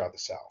families throughout the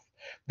South.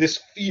 This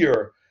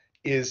fear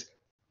is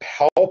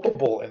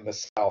palpable in the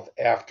South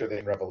after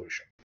the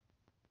Revolution.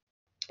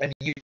 And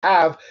you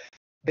have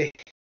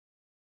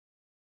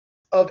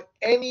of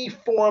any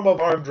form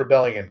of armed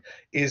rebellion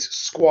is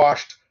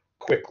squashed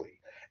quickly.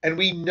 And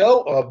we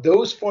know of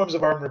those forms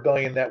of armed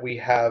rebellion that we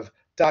have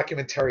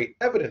documentary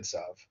evidence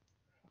of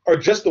are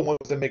just the ones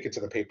that make it to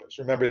the papers.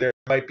 Remember, there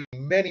might be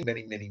many,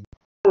 many, many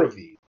more of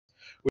these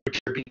which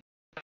are being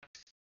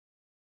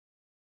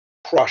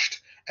crushed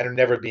and are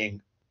never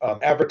being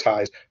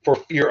advertised for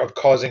fear of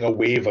causing a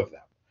wave of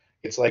them.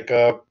 It's like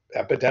an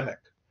epidemic.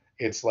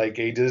 It's like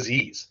a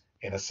disease,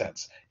 in a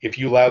sense. If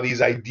you allow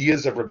these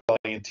ideas of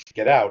rebellion to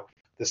get out,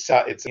 it's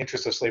the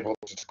interest of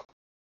slaveholders to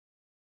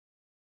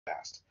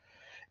fast.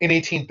 In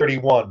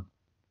 1831,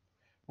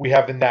 we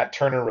have the Nat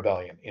Turner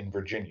Rebellion in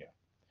Virginia.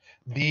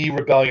 The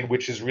rebellion,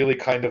 which is really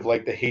kind of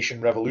like the Haitian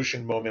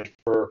Revolution moment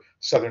for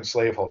Southern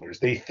slaveholders.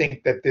 They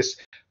think that this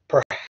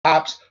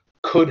perhaps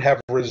could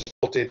have resulted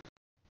in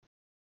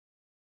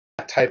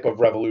that type of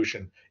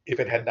revolution if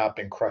it had not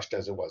been crushed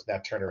as it was.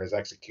 Nat Turner is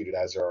executed,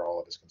 as are all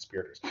of his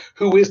conspirators.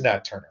 Who is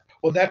Nat Turner?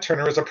 Well, Nat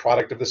Turner is a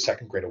product of the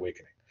Second Great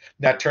Awakening.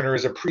 Nat Turner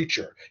is a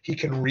preacher. He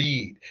can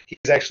read.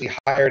 He's actually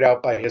hired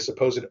out by his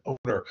supposed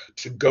owner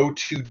to go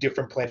to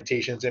different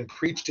plantations and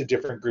preach to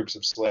different groups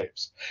of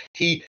slaves.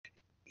 He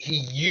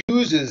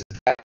uses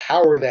that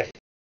power that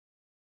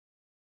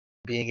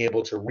being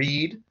able to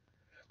read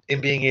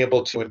and being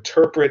able to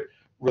interpret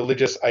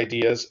religious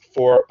ideas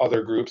for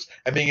other groups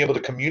and being able to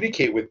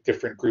communicate with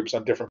different groups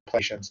on different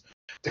plantations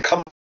to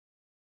come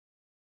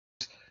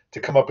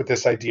up with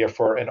this idea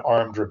for an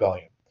armed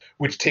rebellion,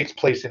 which takes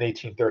place in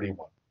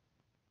 1831.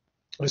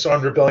 This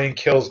armed rebellion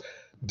kills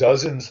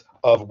dozens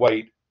of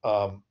whites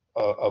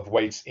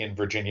in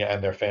Virginia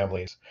and their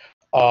families,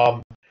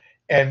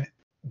 and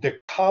the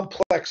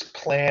complex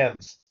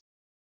plans.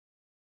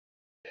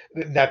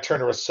 Nat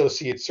Turner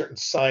associates certain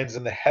signs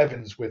in the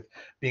heavens with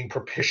being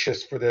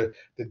propitious for the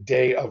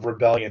day of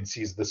rebellion.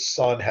 Sees the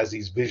sun, has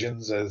these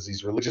visions, as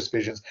these religious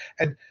visions.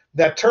 And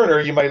Nat Turner,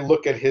 you might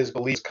look at his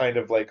beliefs kind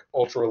of like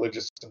ultra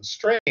religious and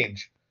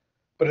strange,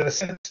 but in a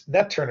sense,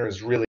 Nat Turner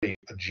is really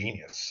a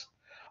genius.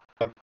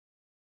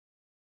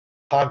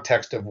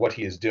 Context of what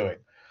he is doing.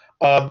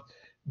 The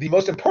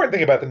most important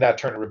thing about the Nat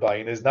Turner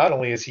Rebellion is not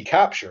only is he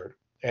captured,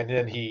 and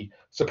then he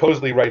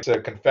supposedly writes a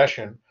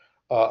confession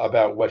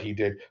about what he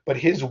did, but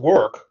his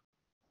work,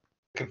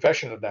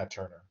 Confession of Nat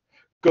Turner,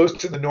 goes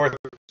to the North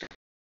with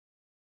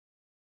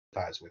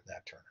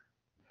Nat Turner.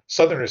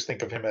 Southerners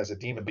think of him as a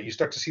demon, but you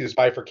start to see this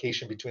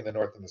bifurcation between the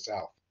North and the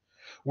South,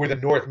 where the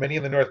North, many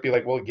in the North be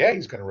like, well, yeah,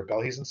 he's going to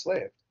rebel, he's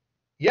enslaved.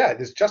 Yeah,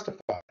 it is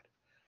justified.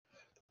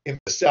 In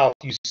the South,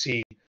 you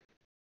see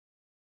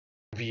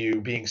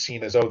view being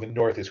seen as, oh, the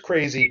North is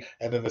crazy,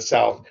 and then the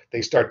South, they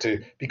start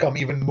to become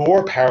even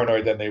more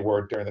paranoid than they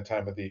were during the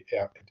time of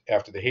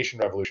after the Haitian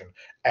Revolution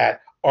at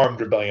armed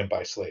rebellion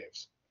by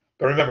slaves.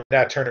 But remember,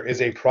 Nat Turner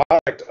is a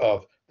product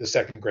of the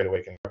Second Great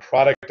Awakening, a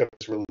product of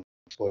this religious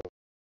explosion.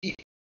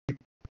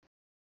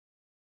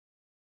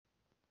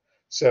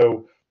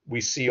 So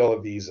we see all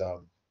of these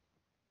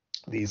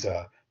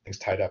things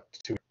tied up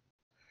to it.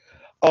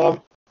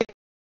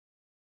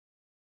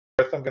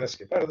 I'm going to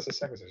skip out of this a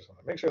second. I just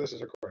want to make sure this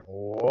is recording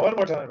one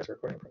more time. It's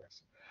recording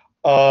progress.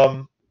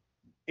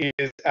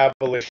 Is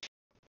abolition.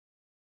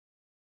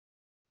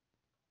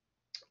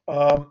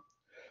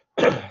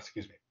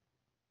 Excuse me.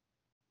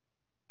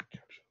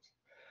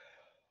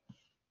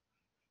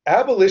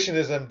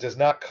 Abolitionism does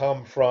not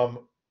come from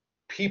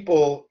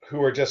people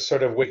who are just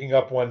sort of waking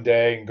up one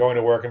day and going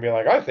to work and being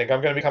like, I think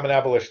I'm going to become an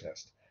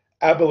abolitionist.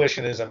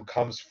 Abolitionism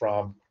comes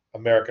from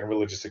American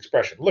religious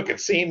expression. Look,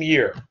 at same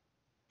year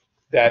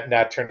that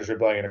Nat Turner's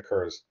Rebellion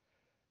occurs,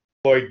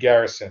 Lloyd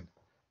Garrison,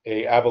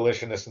 a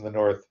abolitionist in the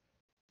North,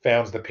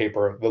 founds the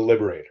paper The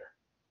Liberator.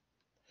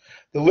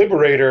 The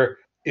Liberator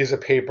is a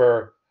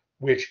paper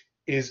which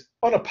is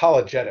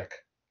unapologetic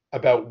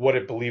about what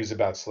it believes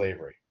about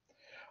slavery.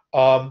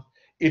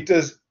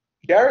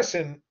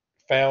 Garrison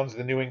founds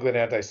the New England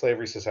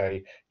Anti-Slavery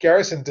Society,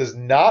 Garrison does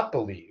not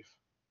believe,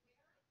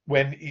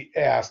 when he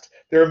asked,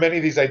 there are many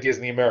of these ideas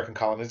in the American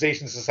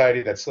Colonization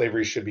Society that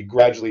slavery should be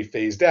gradually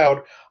phased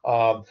out,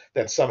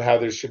 that somehow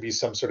there should be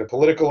some sort of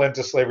political end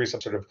to slavery,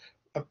 some sort of,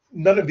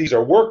 none of these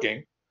are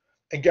working.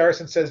 And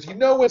Garrison says, you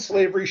know when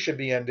slavery should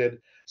be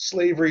ended?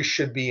 Slavery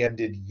should be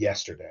ended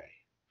yesterday.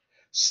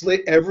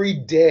 Every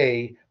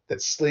day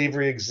that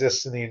slavery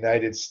exists in the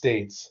United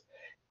States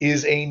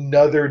is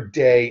another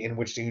day in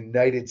which the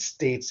United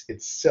States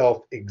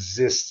itself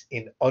exists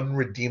in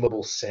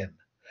unredeemable sin.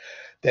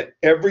 That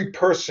every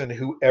person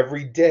who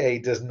every day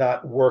does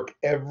not work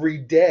every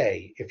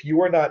day, if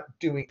you are not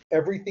doing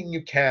everything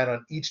you can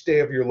on each day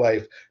of your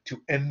life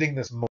to ending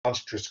this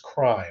monstrous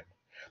crime,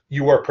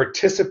 you are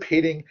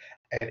participating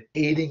and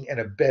aiding and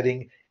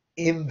abetting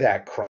in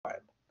that crime.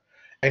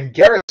 And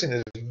Garrison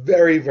is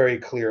very, very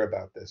clear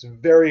about this,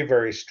 very,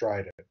 very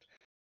strident.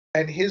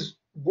 And his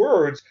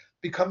words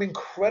become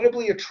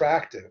incredibly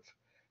attractive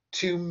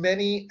to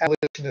many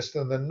abolitionists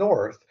in the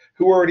North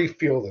who already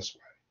feel this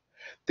way.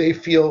 They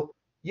feel,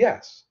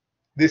 yes,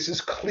 this is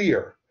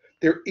clear.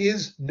 There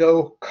is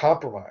no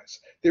compromise.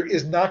 There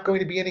is not going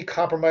to be any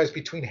compromise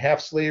between half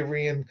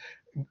slavery and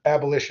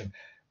abolition.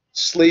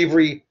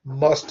 Slavery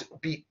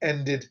must be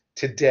ended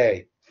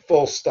today,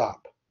 full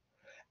stop.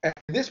 And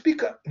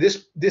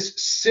this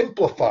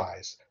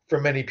simplifies for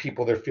many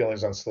people their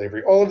feelings on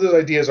slavery. All of those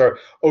ideas are,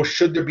 oh,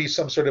 should there be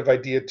some sort of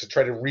idea to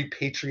try to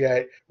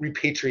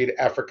repatriate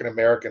African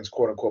Americans,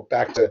 quote unquote,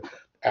 back to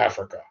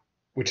Africa,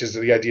 which is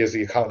the idea of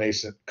the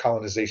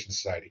colonization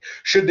society.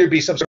 Should there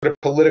be some sort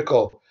of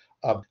political,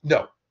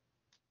 no,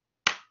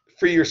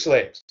 free your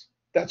slaves.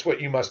 That's what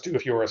you must do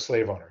if you're a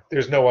slave owner.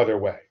 There's no other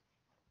way.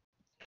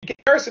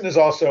 Garrison is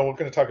also, we're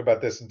going to talk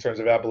about this in terms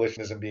of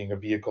abolitionism being a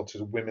vehicle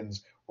to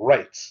women's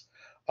rights.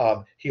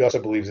 He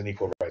also believes in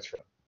equal rights for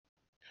them.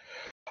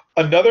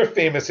 Another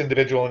famous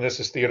individual in this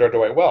is Theodore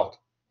Dwight Weld.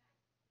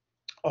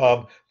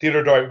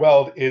 Theodore Dwight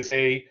Weld is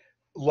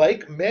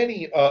like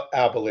many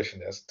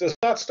abolitionists, does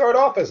not start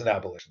off as an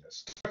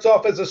abolitionist. Starts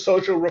off as a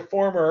social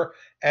reformer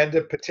and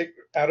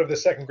out of the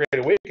Second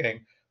Great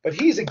Awakening, but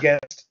he's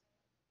against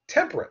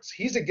temperance.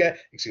 He's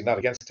not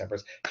against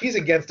temperance. He's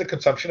against the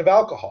consumption of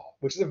alcohol,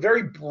 which is a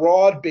very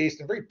broad-based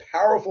and very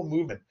powerful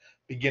movement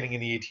beginning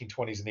in the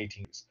 1820s and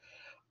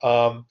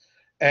 1880s.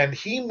 And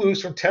he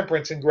moves from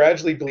temperance and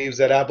gradually believes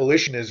that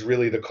abolition is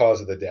really the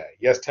cause of the day.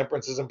 Yes,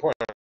 temperance is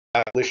important.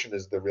 Abolition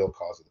is the real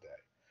cause of the day.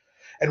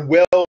 And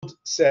Weld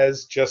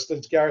says, just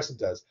as Garrison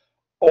does,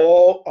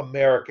 all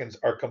Americans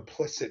are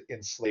complicit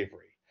in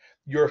slavery.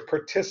 Your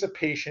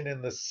participation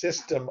in the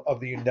system of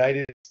the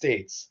United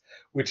States,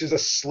 which is a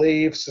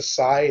slave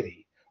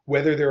society,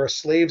 whether there are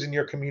slaves in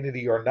your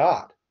community or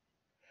not,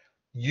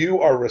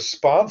 you are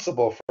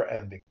responsible for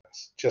ending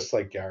this, just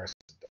like Garrison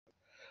does.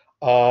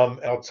 And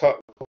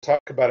we'll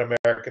talk about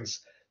American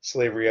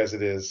slavery as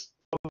it is.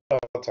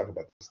 I'll talk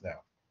about this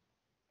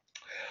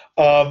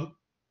now.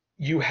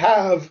 You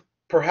have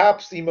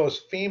perhaps the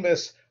most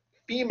famous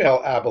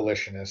female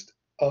abolitionist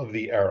of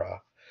the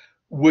era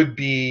would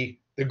be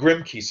the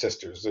Grimke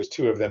sisters. There's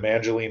two of them,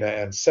 Angelina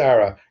and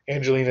Sarah.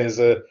 Angelina is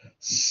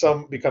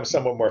becomes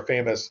somewhat more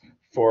famous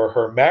for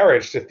her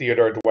marriage to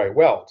Theodore Dwight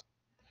Weld.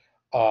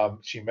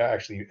 She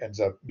actually ends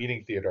up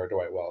meeting Theodore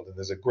Dwight Weld, and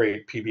there's a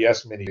great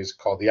PBS miniseries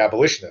called The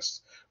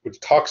Abolitionists, which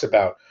talks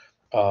about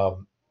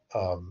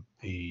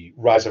the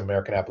rise of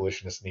American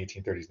abolitionists in the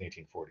 1830s and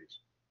 1840s.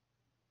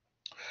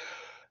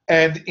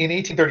 And in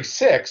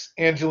 1836,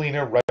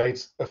 Angelina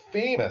writes a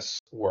famous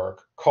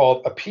work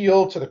called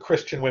Appeal to the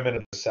Christian Women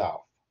of the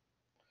South.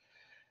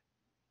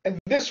 And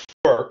this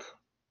work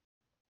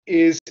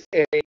is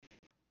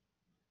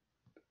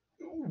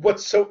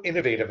what's so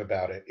innovative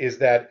about it is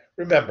that,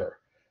 remember,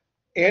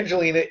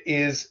 Angelina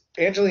is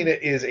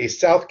a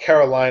South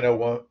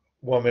Carolina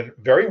woman,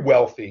 very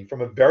wealthy,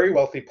 from a very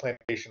wealthy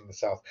plantation in the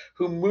South,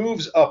 who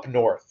moves up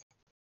north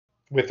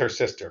with her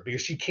sister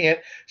because she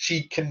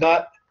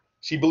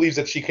believes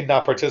that she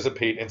cannot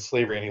participate in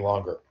slavery any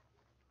longer,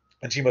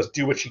 and she must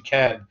do what she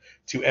can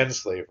to end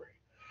slavery.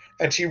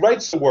 And she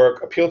writes the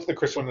work, Appeal to the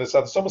Christian Women of the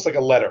South. It's almost like a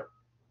letter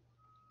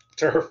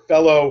to her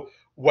fellow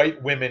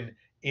white women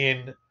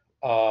in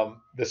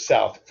the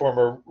South,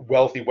 former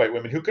wealthy white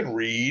women who can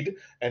read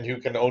and who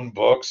can own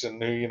books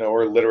and who,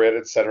 are literate,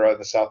 etc. in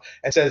the South,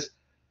 and says,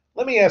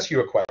 let me ask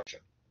you a question.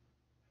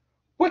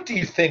 What do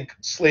you think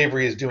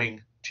slavery is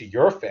doing to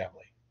your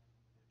family?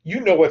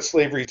 You know what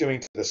slavery is doing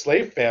to the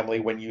slave family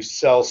when you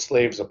sell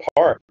slaves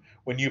apart,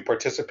 when you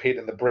participate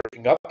in the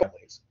breaking up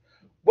families.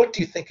 What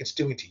do you think it's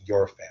doing to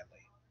your family?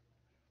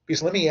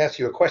 Because let me ask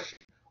you a question.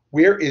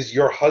 Where is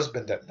your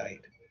husband at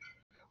night?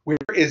 Where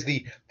is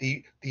the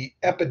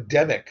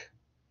epidemic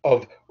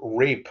of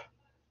rape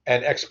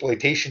and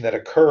exploitation that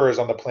occurs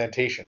on the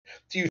plantation?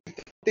 Do you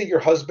think that your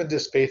husband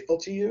is faithful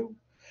to you?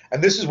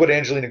 And this is what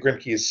Angelina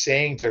Grimke is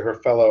saying to her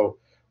fellow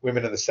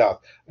women in the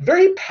South.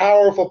 Very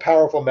powerful,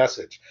 powerful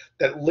message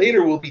that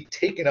later will be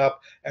taken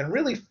up and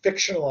really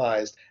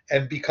fictionalized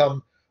and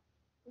become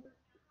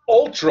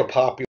ultra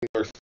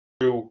popular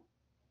through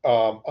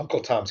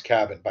Uncle Tom's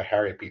Cabin by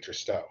Harriet Beecher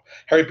Stowe.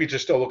 Harriet Beecher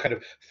Stowe will kind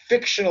of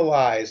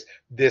fictionalize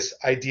this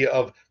idea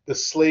of the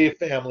slave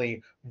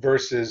family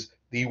versus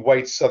the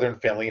white Southern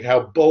family and how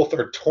both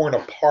are torn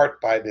apart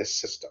by this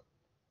system,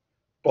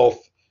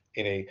 both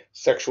in a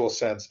sexual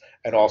sense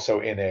and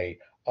also in a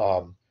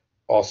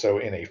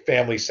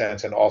family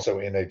sense and also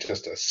in a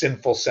just a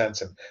sinful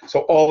sense. And so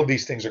all of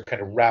these things are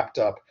kind of wrapped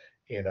up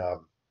in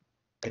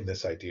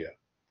this idea.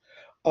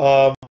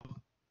 I'm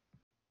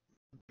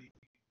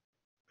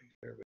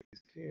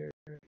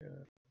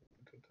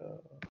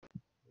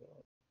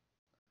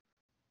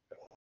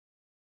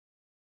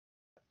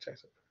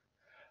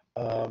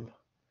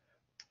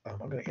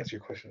going to answer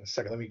your question in a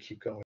second. Let me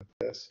keep going with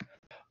this.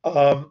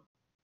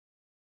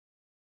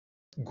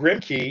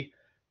 Grimke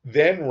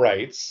then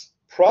writes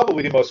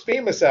probably the most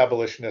famous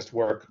abolitionist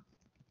work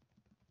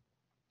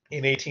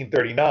in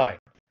 1839,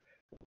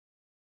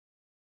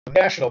 a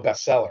national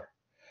bestseller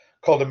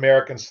called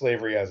American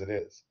Slavery as It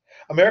Is.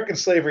 American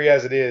Slavery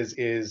as It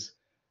is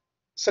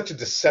such a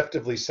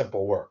deceptively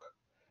simple work,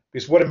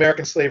 because what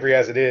American Slavery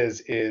as It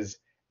is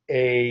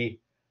a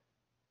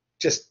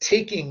just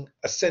taking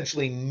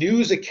essentially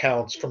news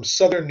accounts from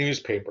Southern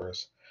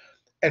newspapers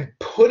and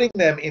putting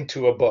them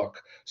into a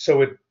book.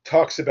 So it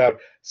talks about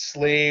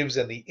slaves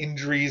and the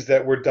injuries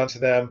that were done to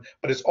them,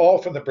 but it's all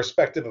from the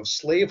perspective of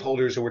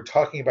slaveholders who were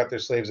talking about their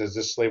slaves as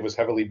this slave was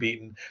heavily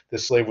beaten,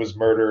 this slave was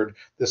murdered,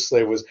 this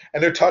slave was,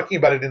 and they're talking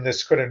about it in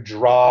this kind of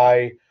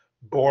dry,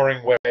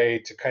 boring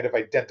way to kind of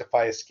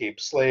identify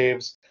escaped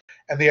slaves.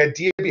 And the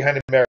idea behind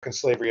American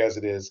Slavery as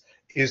It is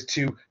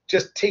to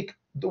just take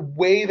the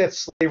way that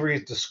slavery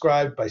is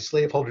described by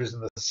slaveholders in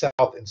the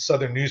South in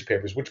Southern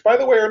newspapers, which, by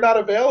the way, are not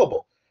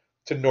available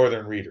to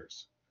Northern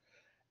readers,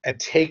 and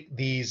take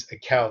these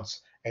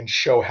accounts and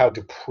show how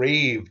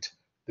depraved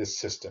this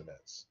system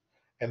is.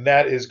 And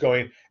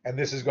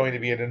this is going to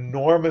be an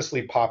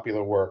enormously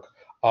popular work,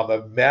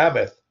 a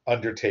mammoth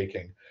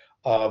undertaking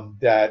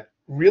that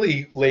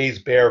really lays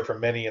bare for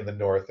many in the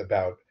North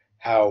about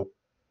how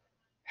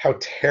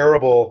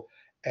terrible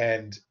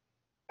and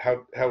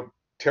how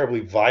terribly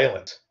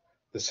violent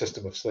the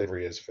system of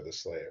slavery is for the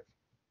slave.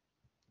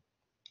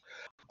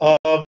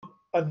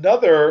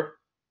 Another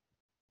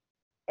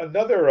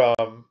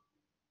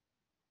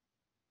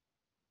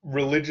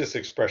religious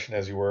expression,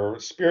 as you were,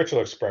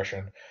 spiritual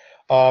expression,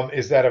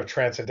 is that of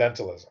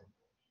transcendentalism.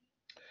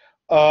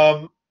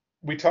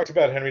 We talked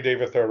about Henry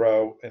David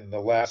Thoreau in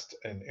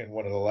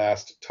one of the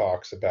last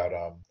talks about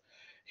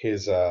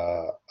his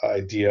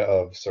idea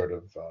of sort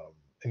of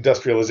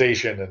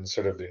industrialization and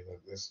sort of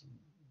this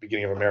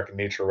beginning of American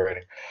nature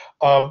writing.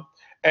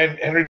 And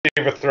Henry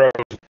David Thoreau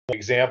is an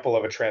example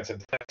of a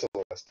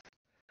transcendentalist.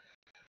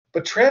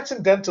 But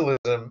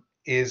transcendentalism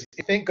is,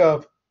 think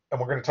of, and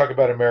we're going to talk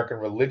about American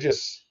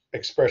religious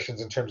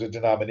expressions in terms of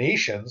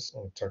denominations,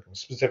 we're talking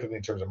specifically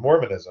in terms of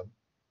Mormonism,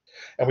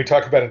 and we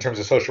talk about it in terms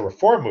of social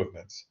reform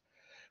movements.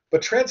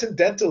 But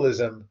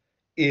transcendentalism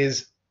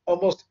is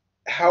almost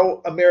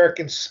how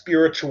American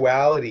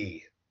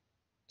spirituality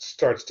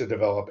starts to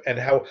develop and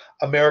how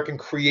American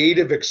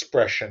creative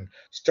expression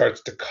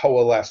starts to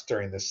coalesce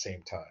during this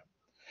same time.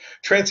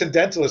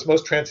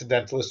 Most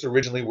transcendentalists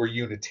originally were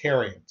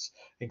Unitarians,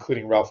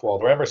 including Ralph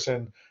Waldo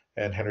Emerson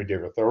and Henry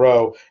David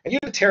Thoreau. And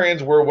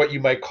Unitarians were what you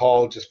might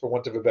call, just for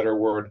want of a better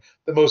word,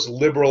 the most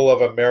liberal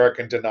of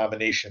American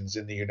denominations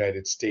in the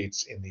United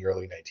States in the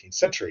early 19th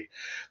century.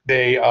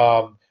 They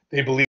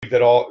believed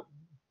that all,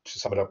 to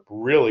sum it up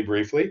really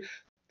briefly,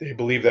 they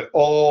believed that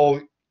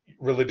all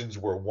religions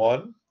were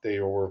one. They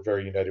were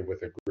very united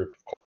with a group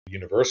called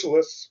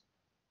Universalists.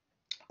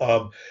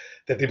 That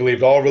they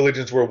believed all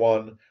religions were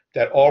one,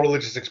 that all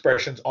religious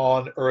expressions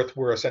on earth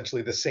were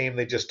essentially the same.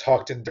 They just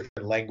talked in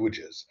different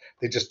languages.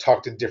 They just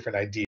talked in different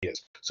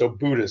ideas. So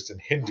Buddhists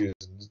and Hindus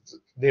and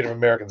Native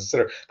Americans,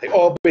 etc., they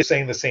all be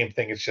saying the same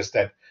thing. It's just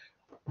that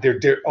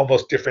they're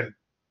almost different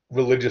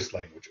religious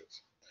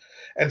languages.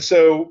 And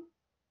so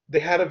they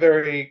had a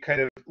very kind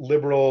of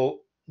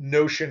liberal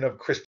notion of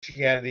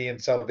Christianity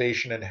and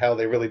salvation and hell.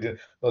 They really did.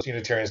 Most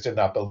Unitarians did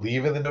not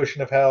believe in the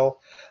notion of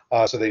hell.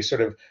 So they sort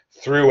of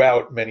threw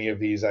out many of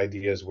these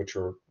ideas, which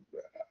were,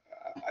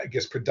 I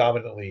guess,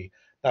 predominantly,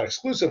 not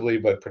exclusively,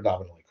 but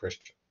predominantly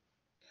Christian.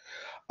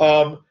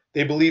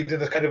 They believed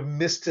in a kind of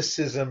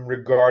mysticism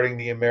regarding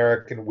the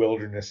American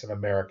wilderness and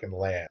American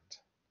land.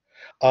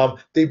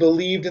 They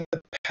believed in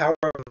the power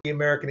of the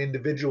American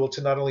individual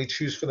to not only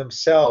choose for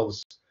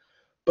themselves,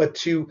 but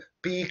to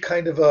be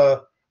kind of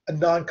a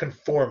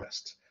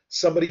nonconformist,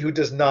 somebody who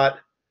does not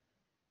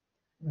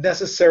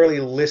necessarily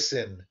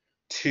listen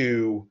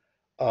to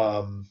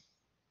what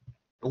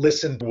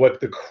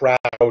the crowd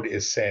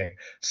is saying.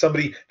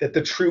 Somebody that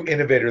the true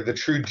innovator, the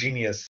true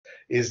genius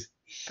is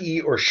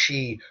he or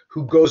she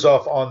who goes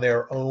off on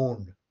their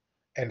own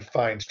and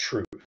finds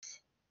truth.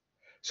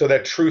 So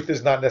that truth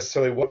is not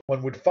necessarily what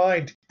one would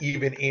find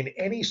even in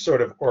any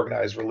sort of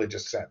organized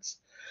religious sense.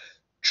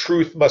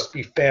 Truth must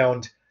be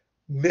found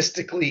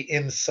mystically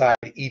inside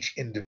each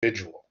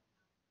individual.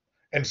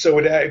 And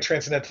so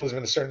transcendentalism,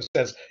 in a certain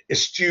sense,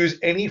 eschews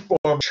any form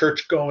of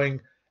church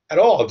going at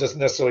all. It doesn't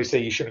necessarily say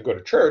you shouldn't go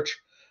to church,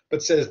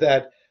 but says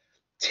that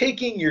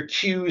taking your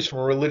cues from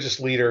a religious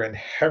leader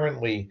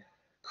inherently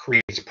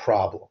creates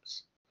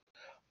problems.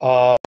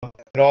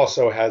 It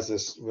also has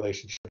this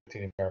relationship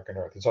between the American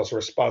Earth. It's also a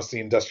response to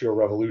the Industrial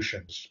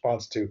Revolution,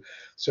 response to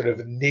sort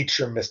of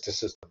nature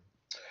mysticism.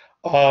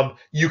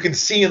 You can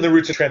see in the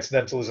roots of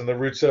transcendentalism, the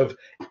roots of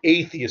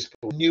atheist,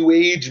 New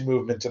Age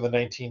movement in the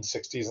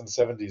 1960s and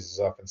 70s is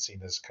often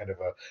seen as kind of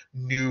a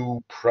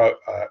new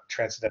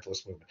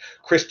transcendentalist movement.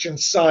 Christian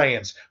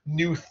Science,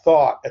 New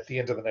Thought at the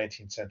end of the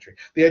 19th century.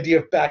 The idea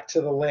of back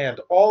to the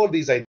land, all of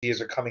these ideas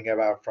are coming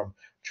about from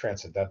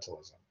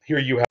transcendentalism. Here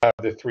you have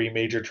the three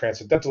major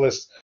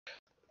transcendentalists,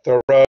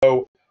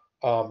 Thoreau,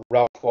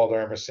 Ralph Waldo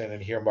Emerson,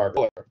 and here Mark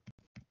Miller.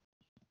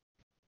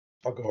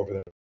 I'll go over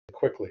them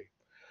quickly.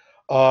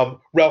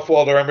 Ralph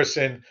Waldo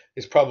Emerson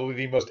is probably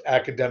the most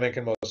academic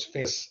and most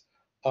famous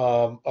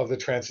of the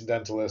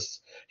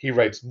transcendentalists. He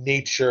writes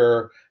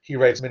Nature. He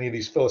writes many of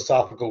these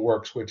philosophical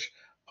works, which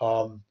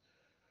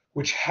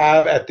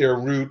have at their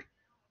root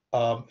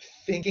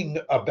thinking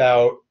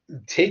about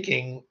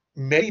taking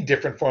many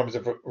different forms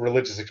of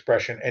religious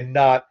expression and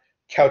not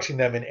couching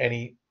them in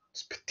any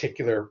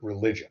particular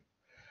religion.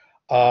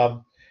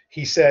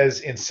 He says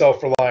in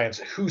Self-Reliance,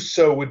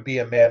 whoso would be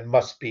a man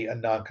must be a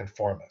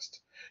nonconformist.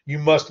 You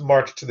must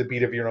march to the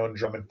beat of your own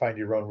drum and find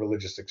your own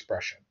religious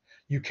expression.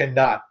 You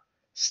cannot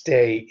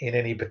stay in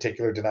any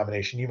particular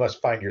denomination. You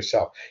must find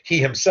yourself. He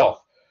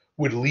himself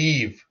would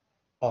leave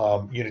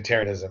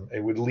Unitarianism.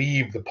 It would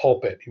leave the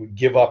pulpit. He would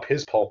give up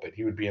his pulpit.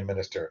 He would be a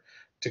minister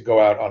to go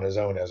out on his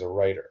own as a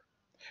writer.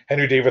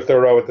 Henry David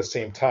Thoreau at the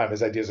same time,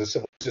 his ideas of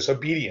civil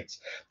disobedience,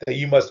 that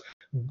you must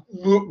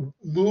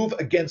move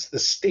against the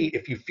state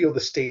if you feel the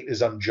state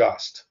is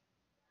unjust.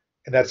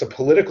 And that's a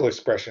political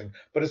expression,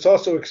 but it's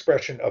also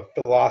expression of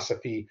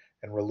philosophy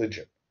and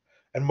religion.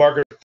 And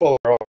Margaret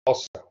Fuller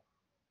also,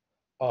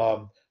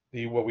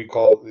 what we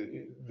call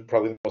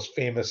probably the most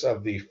famous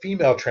of the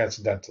female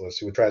transcendentalists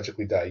who would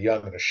tragically die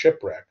young in a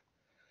shipwreck.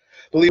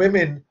 Believe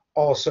women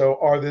also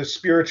are the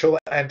spiritual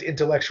and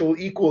intellectual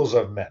equals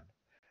of men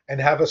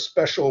and have a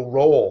special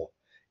role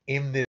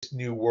in this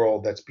new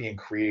world that's being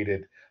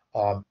created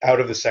out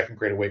of the Second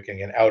Great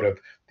Awakening and out of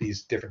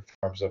these different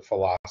forms of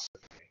philosophy.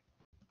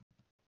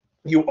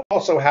 You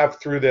also have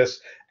through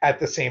this, at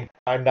the same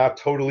time, not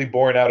totally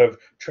born out of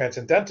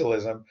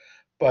transcendentalism,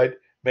 but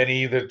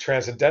many of the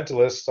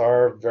transcendentalists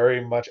are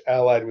very much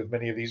allied with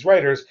many of these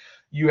writers.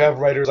 You have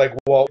writers like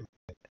Walt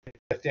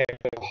Nathaniel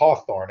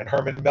Hawthorne and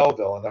Herman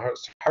Melville and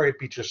Harriet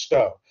Beecher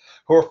Stowe,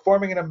 who are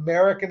forming an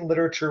American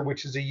literature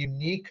which is a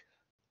unique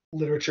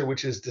literature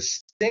which is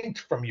distinct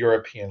from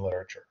European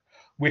literature,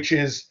 which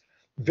is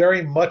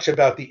very much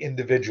about the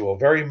individual,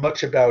 very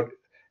much about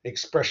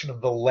expression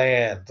of the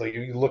land. Like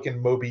you look in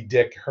Moby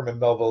Dick, Herman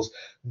Melville's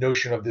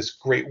notion of this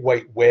great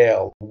white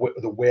whale.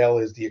 The whale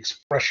is the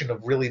expression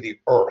of really the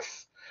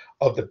earth,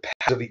 of the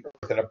powers of the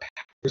earth and the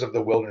powers of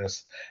the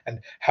wilderness, and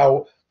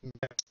how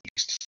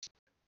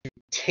to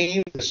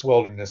tame this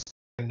wilderness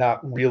and not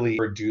really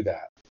do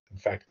that. In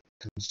fact,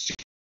 consume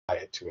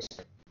it to a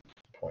certain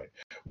point.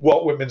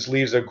 Walt Whitman's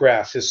Leaves of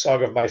Grass, his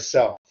song of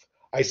myself.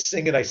 I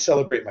sing and I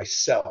celebrate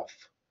myself.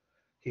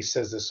 He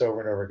says this over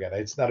and over again.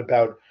 It's not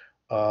about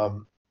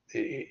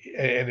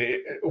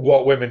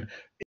Walt Whitman.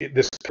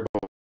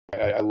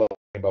 I love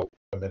about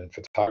women in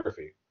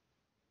photography.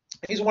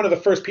 He's one of the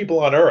first people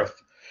on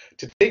Earth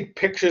to take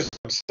pictures of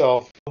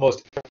himself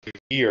almost every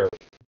year,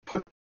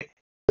 put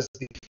as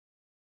the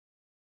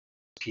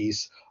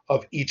piece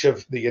of each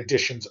of the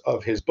editions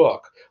of his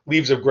book.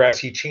 Leaves of Grass,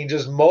 he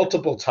changes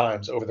multiple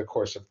times over the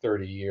course of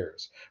 30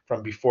 years,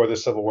 from before the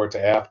Civil War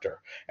to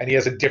after. And he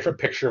has a different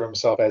picture of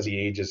himself as he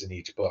ages in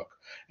each book.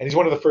 And he's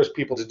one of the first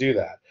people to do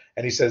that.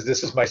 And he says,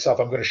 this is myself.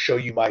 I'm going to show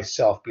you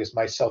myself because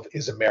myself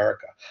is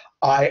America.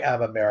 I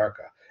am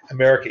America.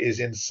 America is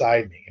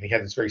inside me. And he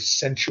had this very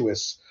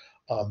sensuous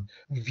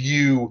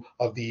view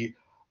of the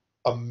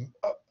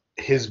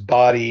his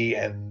body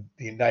and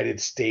the United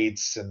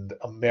States and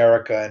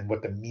America and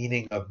what the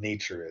meaning of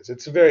nature is.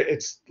 It's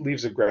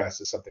Leaves of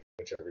Grass is something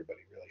which everybody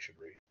really should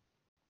read.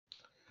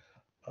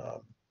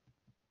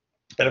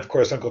 And of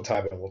course, Uncle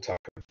Tybin, we'll talk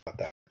about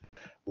that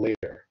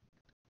later.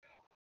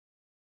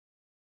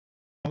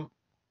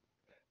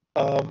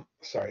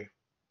 Sorry,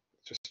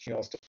 just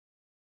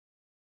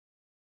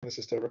this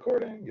is still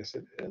recording. Yes,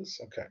 it is.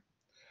 Okay.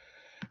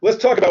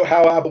 Let's talk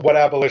about what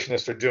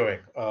abolitionists are doing,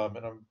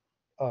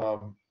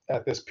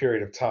 at this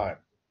period of time.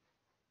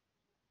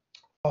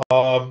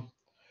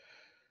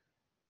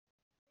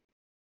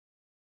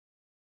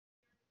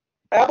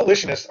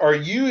 Abolitionists are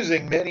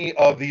using many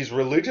of these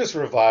religious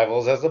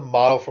revivals as a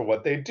model for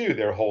what they do.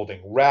 They're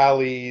holding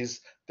rallies,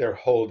 they're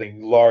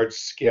holding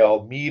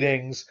large-scale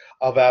meetings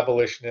of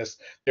abolitionists,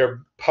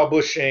 they're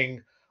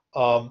publishing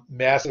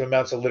massive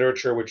amounts of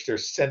literature which they're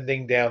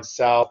sending down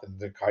south,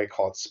 and I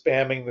call it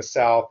spamming the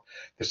South.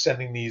 They're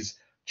sending these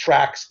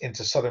tracts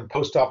into Southern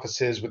post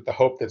offices with the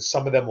hope that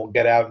some of them will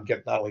get out and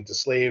get not only to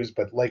slaves,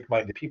 but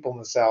like-minded people in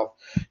the South.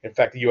 In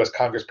fact, the U.S.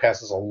 Congress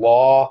passes a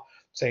law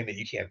saying that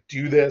you can't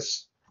do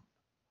this.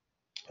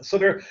 So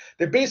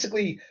they're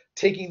basically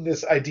taking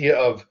this idea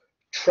of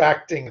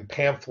tracting and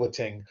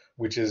pamphleting,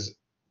 which is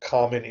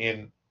common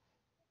in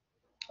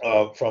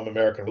from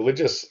American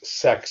religious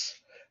sects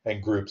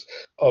and groups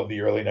of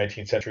the early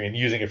 19th century, and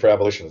using it for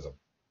abolitionism.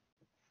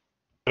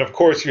 And of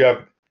course, you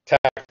have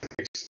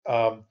tactics.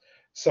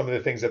 Some of the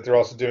things that they're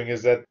also doing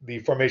is that the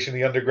formation of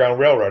the Underground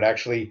Railroad,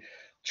 actually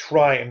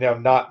trying, now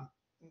not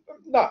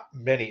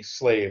many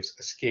slaves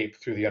escape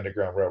through the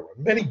Underground Railroad.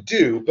 Many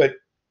do, but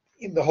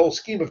in the whole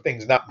scheme of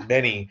things, not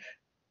many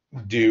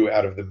do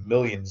out of the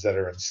millions that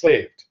are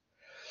enslaved.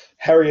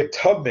 Harriet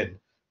Tubman,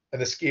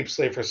 an escaped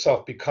slave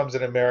herself, becomes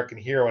an American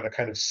hero and a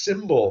kind of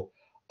symbol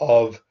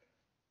of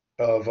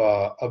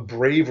a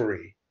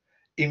bravery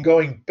in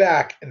going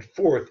back and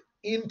forth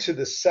into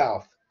the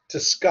South,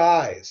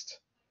 disguised,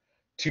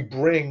 to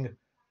bring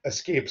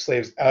escaped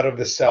slaves out of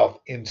the South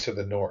into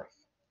the North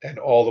and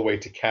all the way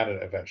to Canada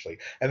eventually.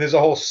 And there's a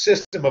whole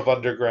system of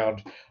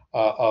underground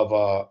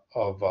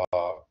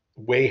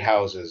way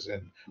houses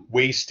and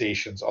way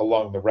stations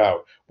along the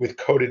route with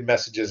coded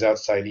messages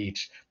outside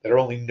each that are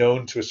only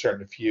known to a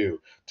certain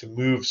few to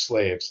move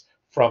slaves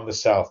from the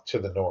South to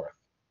the North.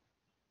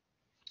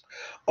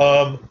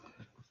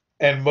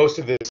 And most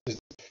of this is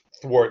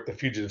thwart the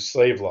fugitive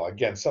slave law.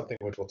 Again, something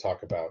which we'll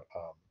talk about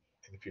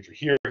in the future.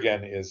 Here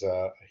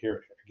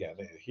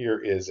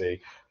is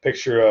a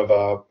picture of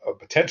a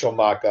potential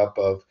mock-up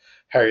of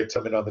Harriet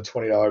Tubman on the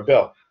 $20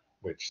 bill,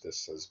 which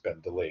this has been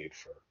delayed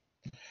for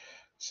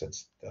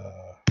since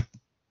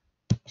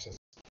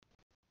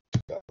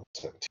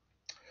 2017.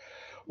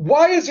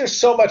 Why is there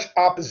so much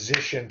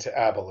opposition to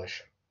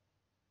abolition?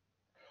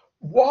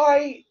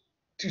 Why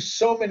do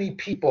so many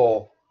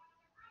people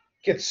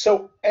get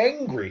so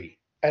angry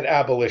at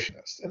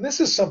abolitionists? And this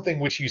is something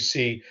which you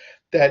see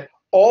that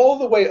all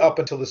the way up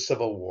until the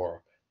Civil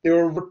War, there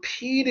were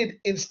repeated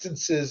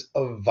instances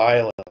of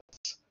violence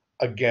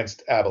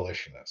against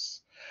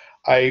abolitionists.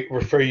 I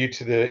refer you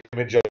to the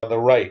image on the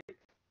right,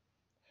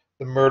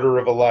 the murder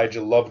of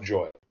Elijah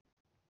Lovejoy.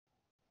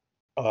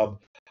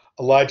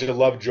 Elijah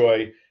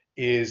Lovejoy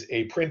is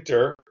a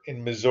printer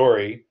in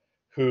Missouri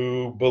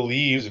who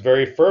believes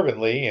very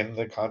fervently, in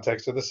the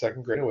context of the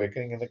Second Great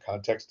Awakening, in the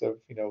context of,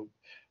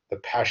 the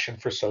passion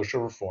for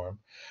social reform,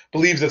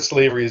 believes that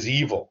slavery is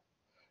evil,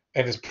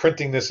 and is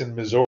printing this in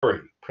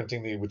Missouri,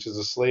 which is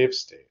a slave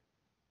state.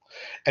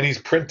 And he's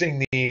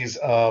printing these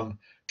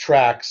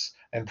tracts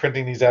and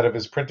printing these out of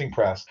his printing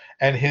press.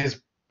 And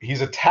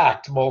he's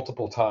attacked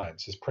multiple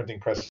times. His printing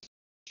press is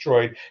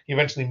destroyed. He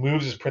eventually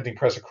moves his printing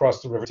press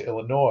across the river to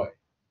Illinois.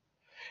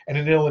 And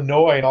in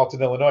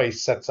Alton, Illinois, he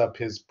sets up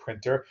his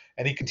printer,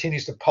 and he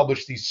continues to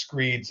publish these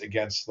screeds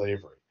against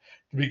slavery,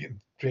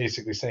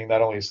 basically saying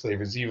not only is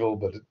slavery evil,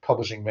 but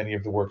publishing many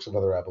of the works of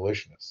other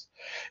abolitionists.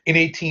 In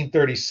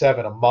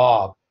 1837, a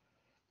mob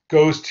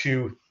goes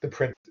to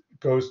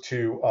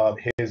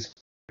his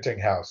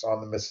printing house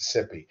on the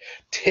Mississippi,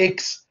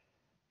 takes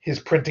his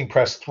printing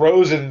press,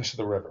 throws it into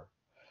the river,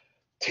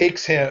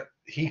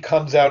 he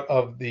comes out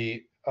of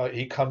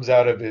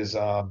his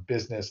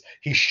business.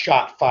 He's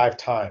shot 5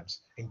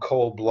 times in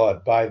cold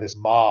blood by this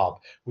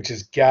mob, which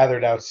is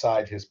gathered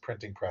outside his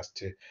printing press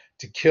to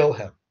kill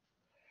him.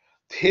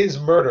 His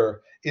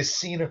murder is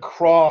seen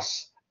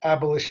across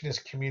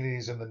abolitionist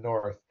communities in the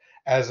North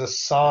as a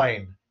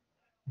sign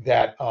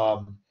that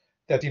the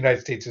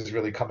United States is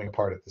really coming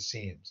apart at the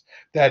seams.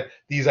 That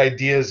these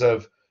ideas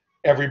of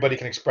everybody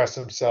can express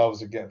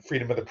themselves, again,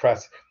 freedom of the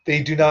press,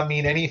 they do not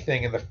mean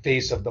anything in the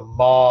face of the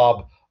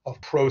mob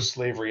of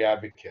pro-slavery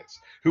advocates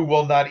who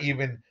will not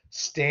even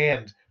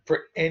stand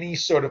for any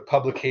sort of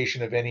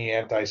publication of any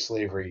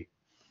anti-slavery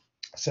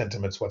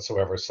sentiments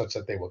whatsoever, such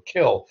that they will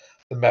kill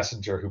the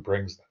messenger who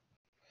brings them.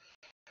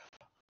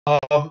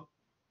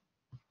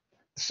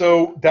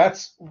 So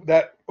that's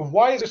that.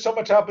 Why is there so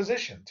much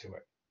opposition to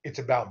it? It's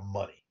about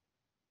money.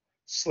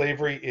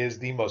 Slavery is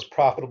the most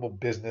profitable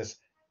business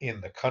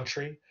in the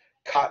country.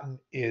 Cotton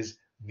is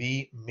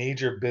the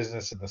major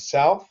business in the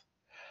South.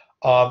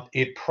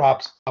 It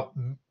props up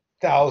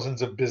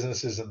thousands of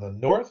businesses in the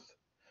North,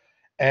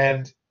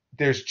 and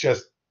there's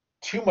just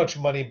too much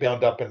money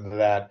bound up into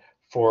that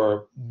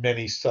for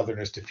many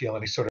Southerners to feel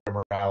any sort of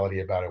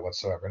morality about it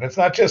whatsoever. And it's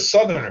not just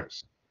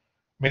Southerners.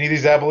 Many of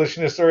these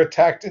abolitionists are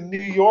attacked in New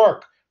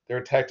York. They're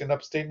attacked in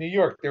upstate New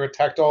York. They're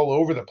attacked all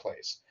over the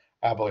place,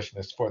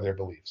 abolitionists, for their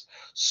beliefs,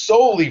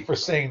 solely for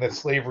saying that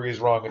slavery is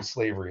wrong and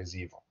slavery is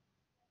evil.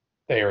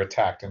 They are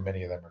attacked, and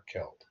many of them are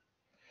killed.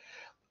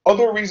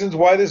 Other reasons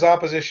why there's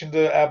opposition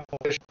to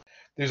abolition: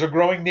 there's a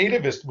growing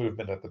nativist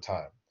movement at the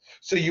time.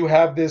 So you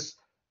have this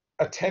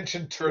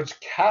attention towards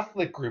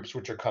Catholic groups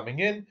which are coming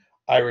in,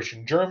 Irish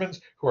and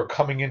Germans who are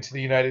coming into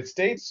the United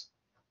States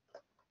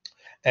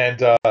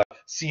and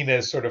seen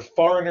as sort of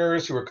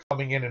foreigners who are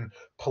coming in and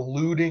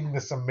polluting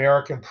this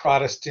American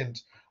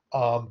Protestant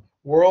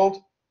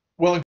world.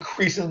 Well,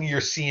 increasingly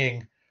you're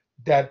seeing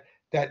that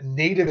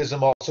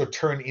nativism also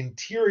turn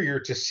interior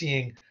to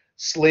seeing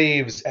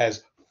slaves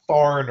as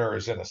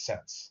foreigners, in a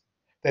sense,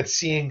 that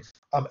seeing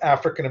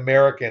African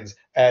Americans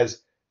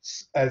as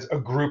a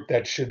group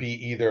that should be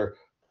either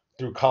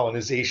through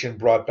colonization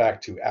brought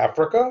back to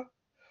Africa,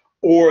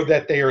 or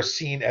that they are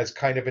seen as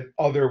kind of an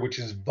other, which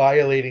is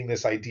violating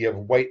this idea of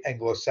white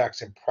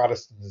Anglo-Saxon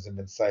Protestantism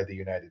inside the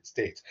United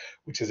States,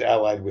 which is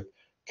allied with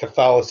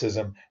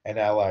Catholicism and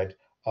allied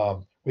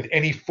with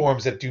any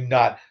forms that do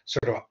not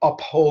sort of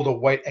uphold a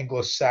white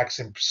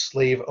Anglo-Saxon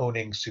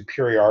slave-owning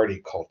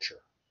superiority culture.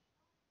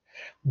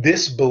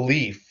 This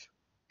belief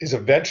is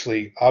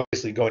eventually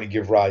obviously going to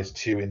give rise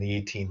to, in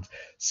the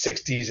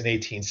 1860s and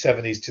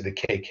 1870s, to the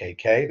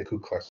KKK, the Ku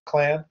Klux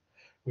Klan,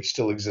 which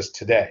still exists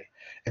today.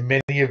 And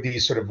many of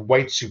these sort of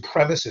white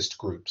supremacist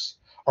groups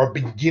are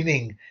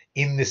beginning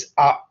in this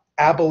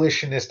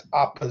abolitionist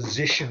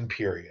opposition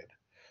period,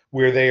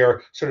 where they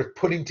are sort of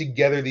putting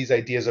together these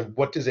ideas of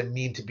what does it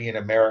mean to be an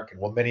American.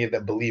 Well, many of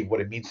them believe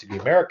what it means to be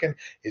American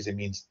is it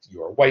means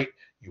you are white,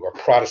 you are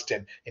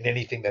Protestant, and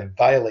anything that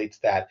violates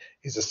that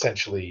is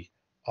essentially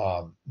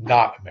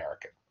not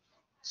American.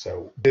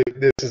 So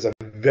this is a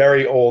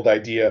very old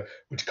idea,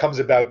 which comes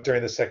about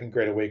during the Second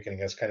Great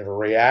Awakening as kind of a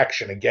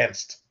reaction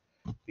against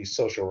these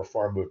social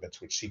reform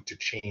movements, which seek to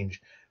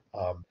change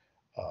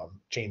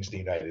the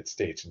United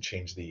States and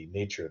change the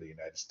nature of the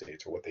United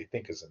States, or what they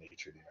think is the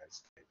nature of the United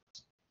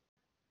States.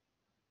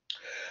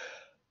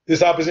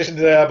 This opposition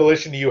to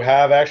abolition, you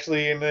have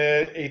actually in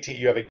the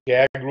you have a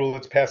gag rule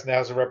that's passed in the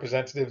House of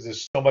Representatives.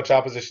 There's so much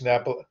opposition to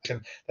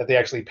abolition that they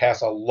actually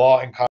pass a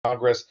law in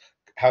Congress.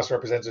 House of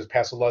Representatives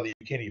pass a law that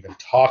you can't even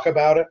talk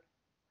about it.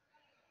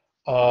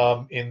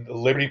 In the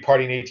Liberty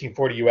Party in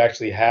 1840, you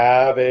actually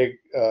have a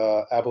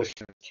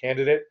abolition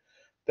candidate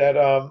that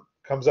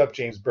comes up,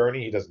 James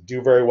Birney. He doesn't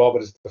do very well,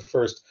 but is the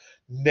first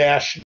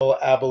national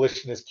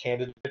abolitionist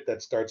candidate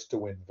that starts to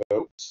win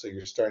votes. So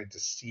you're starting to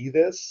see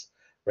this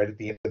right at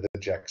the end of the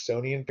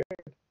Jacksonian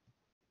period.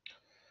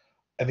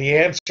 And the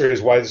answer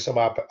is why there's some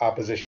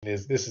opposition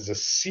is this is a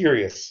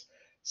serious,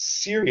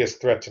 serious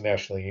threat to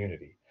national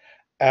unity.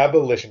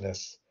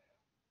 Abolitionists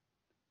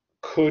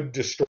could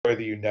destroy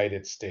the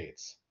United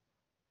States.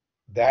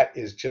 That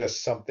is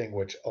just something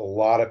which a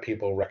lot of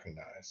people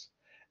recognize.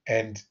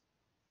 And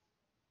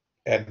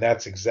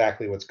that's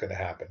exactly what's going to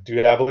happen.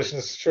 Do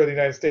abolitionists destroy the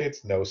United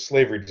States? No,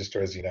 slavery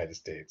destroys the United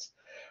States.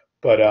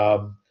 But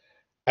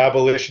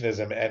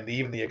abolitionism and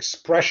even the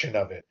expression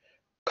of it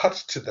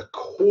cuts to the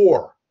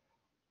core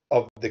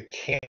of the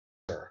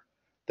cancer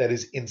that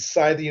is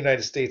inside the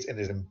United States and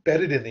is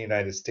embedded in the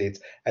United States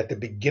at the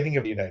beginning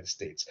of the United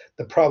States.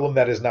 The problem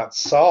that is not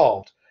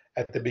solved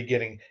at the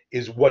beginning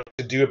is what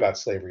to do about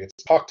slavery.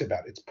 It's talked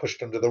about, it's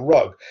pushed under the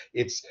rug,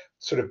 it's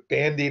sort of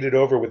band-aided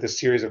over with a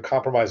series of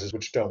compromises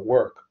which don't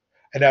work.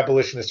 And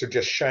abolitionists are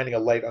just shining a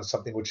light on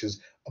something which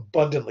is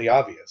abundantly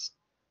obvious,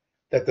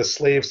 that the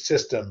slave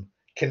system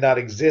cannot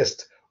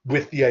exist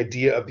with the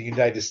idea of the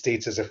United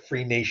States as a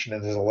free nation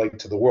and as a light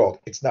to the world.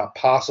 It's not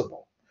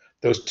possible.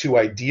 Those two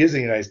ideas of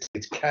the United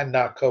States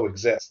cannot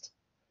coexist.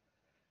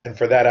 And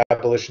for that,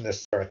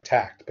 abolitionists are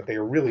attacked, but they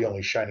are really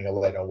only shining a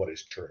light on what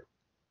is true.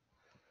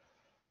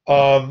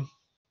 I'm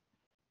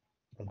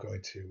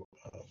going to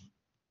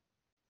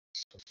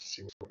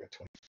see what we're at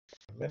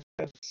 25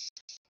 minutes.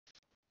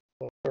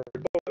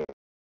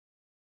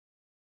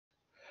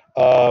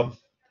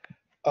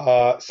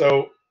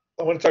 So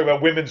I want to talk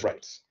about women's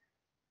rights.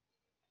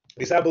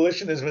 This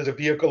abolitionism is a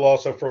vehicle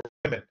also for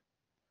women.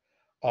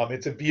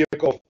 It's a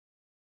vehicle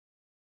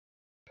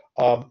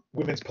for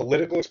women's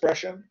political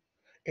expression.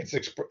 It's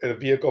a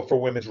vehicle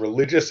for women's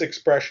religious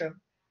expression.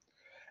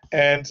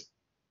 And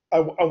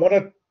I want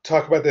to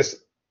talk about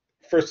this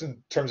first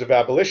in terms of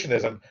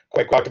abolitionism.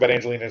 Quite talked about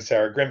Angelina and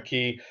Sarah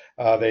Grimke.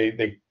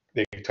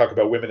 They talk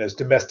about women as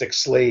domestic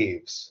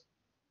slaves.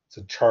 It's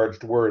a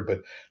charged word,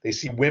 but they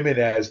see women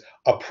as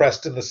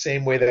oppressed in the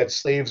same way that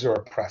slaves are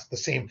oppressed. The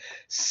same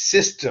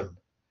system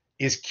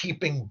is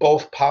keeping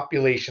both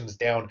populations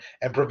down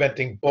and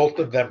preventing both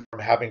of them from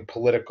having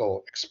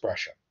political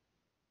expression.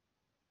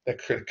 That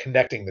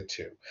connecting the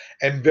two.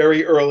 And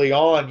very early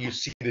on, you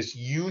see this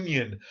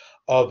union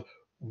of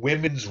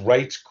women's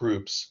rights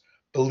groups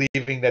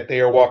believing that they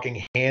are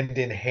walking hand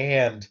in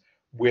hand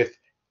with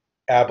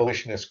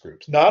abolitionist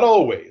groups. Not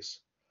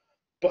always,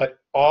 but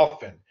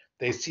often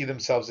they see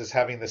themselves as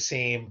having the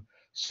same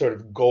sort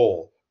of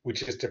goal,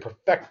 which is to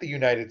perfect the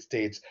United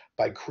States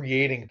by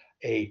creating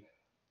a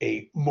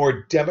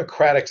more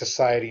democratic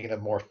society and a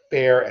more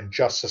fair and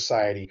just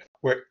society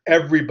where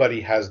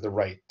everybody has the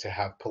right to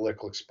have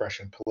political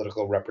expression,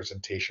 political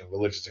representation,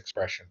 religious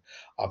expression,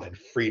 and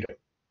freedom.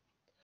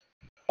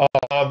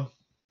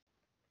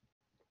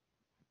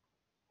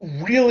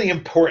 Really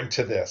important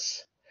to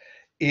this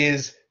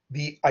is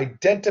the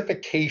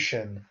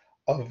identification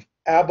of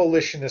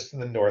abolitionists in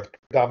the North,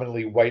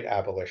 predominantly white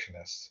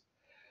abolitionists,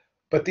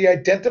 but the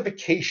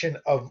identification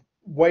of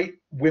white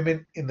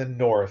women in the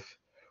North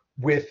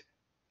with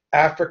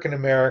African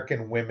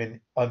American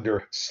women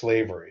under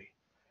slavery.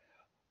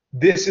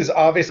 This is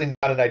obviously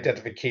not an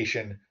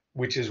identification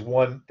which is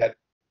one that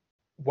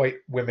white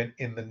women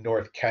in the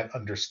North can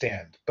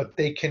understand, but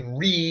they can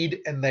read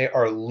and they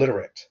are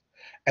literate.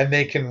 and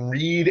they can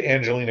read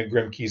Angelina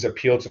Grimke's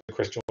Appeal to the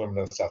Christian Women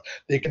of the South.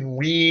 They can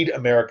read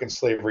American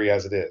Slavery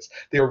as it is.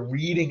 They're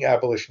reading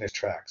abolitionist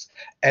tracts.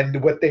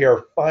 And what they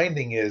are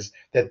finding is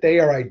that they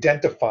are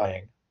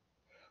identifying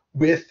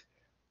with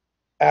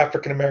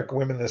African American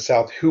women in the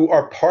South who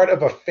are part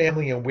of a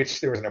family in which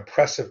there is an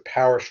oppressive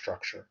power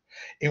structure,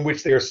 in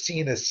which they are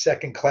seen as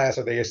second class,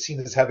 or they are seen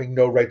as having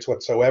no rights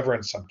whatsoever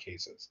in some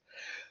cases.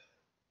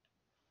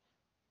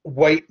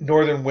 White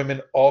Northern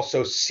women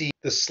also see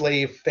the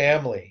slave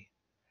family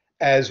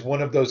as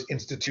one of those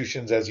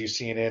institutions, as you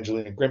see in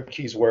Angelina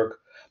Grimke's work,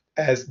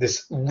 as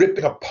this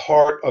ripping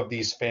apart of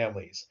these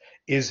families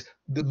is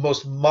the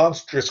most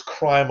monstrous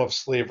crime of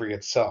slavery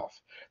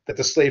itself. That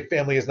the slave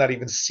family is not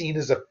even seen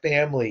as a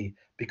family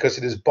because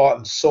it is bought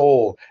and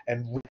sold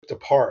and ripped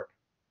apart.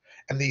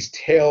 And these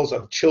tales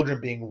of children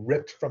being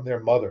ripped from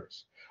their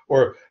mothers,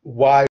 or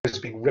wives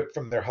being ripped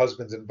from their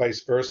husbands, and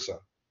vice versa,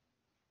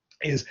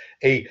 is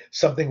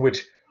something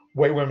which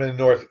white women in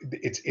the North,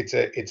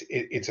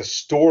 it's a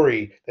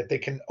story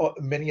that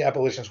many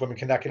abolitionist women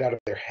cannot get out of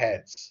their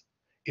heads.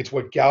 It's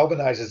what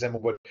galvanizes them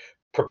and what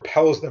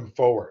propels them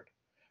forward.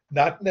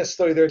 Not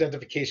necessarily their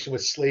identification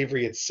with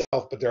slavery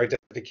itself, but their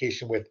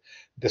identification with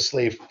the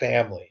slave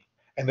family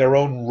and their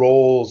own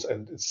roles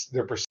and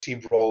their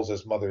perceived roles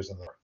as mothers in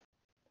the North.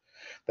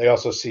 They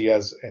also see,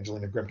 as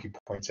Angelina Grimke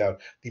points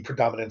out, the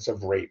predominance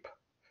of rape,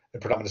 the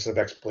predominance of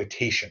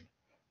exploitation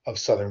of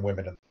Southern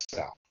women in the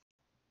South,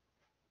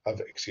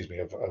 of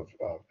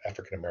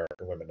African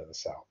American women in the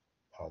South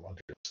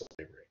under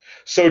slavery.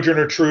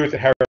 Sojourner Truth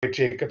and Harriet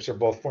Jacobs are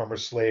both former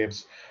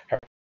slaves.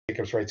 Harriet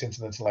Jacobs writes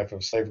Incidents in the Life of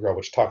a Slave Girl,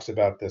 which talks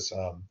about the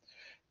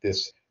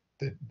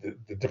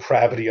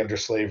depravity under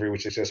slavery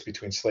which exists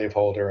between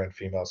slaveholder and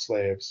female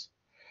slaves.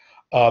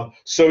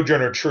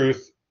 Sojourner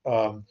Truth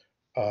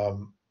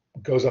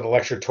goes on a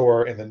lecture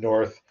tour in the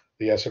North,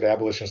 the sort of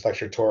abolitionist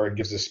lecture tour, and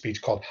gives a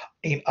speech called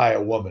 "Ain't I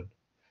a Woman?"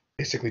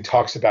 Basically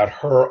talks about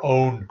her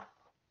own.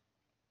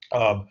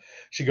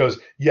 She goes,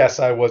 "Yes,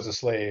 I was a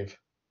slave,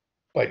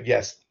 but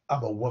yes,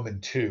 I'm a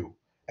woman too,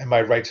 and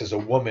my rights as a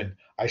woman,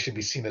 I should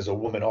be seen as a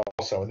woman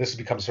also." And this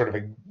becomes sort of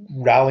a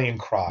rallying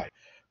cry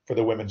for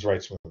the women's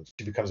rights movement.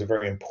 She becomes a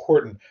very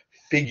important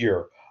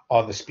figure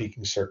on the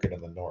speaking circuit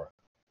in the North.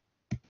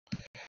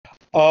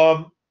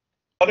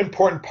 An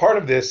important part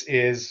of this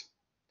is,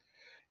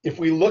 if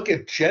we look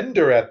at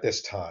gender at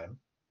this time,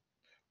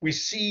 we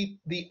see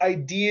the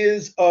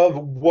ideas of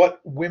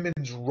what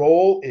women's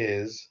role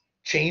is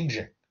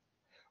changing.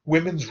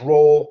 Women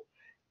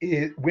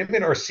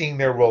are seeing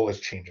their role as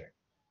changing.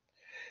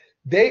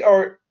 They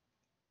are,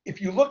 if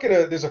you look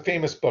at there's a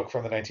famous book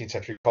from the 19th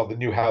century called The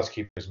New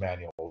Housekeeper's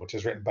Manual, which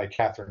is written by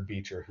Catherine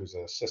Beecher, who's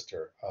a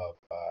sister of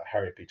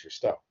Harriet Beecher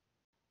Stowe.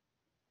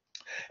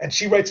 And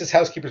she writes this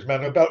housekeeper's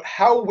manual about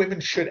how women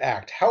should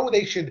act, how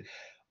they should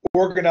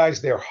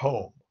organize their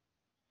home.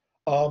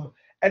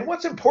 And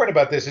what's important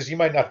about this is, you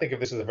might not think of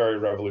this as a very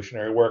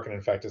revolutionary work, and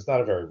in fact, it's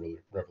not a very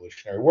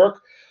revolutionary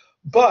work,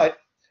 but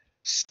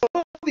some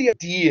of the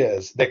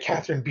ideas that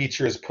Catherine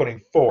Beecher is putting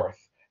forth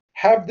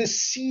have the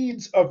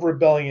seeds of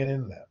rebellion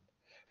in them.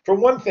 For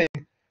one thing,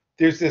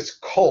 there's this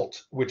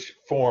cult which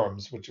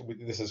forms,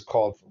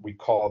 we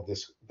call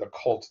this the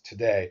cult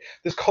today,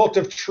 this cult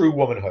of true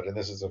womanhood, and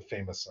this is a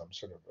famous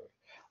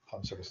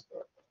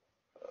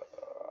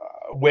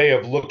way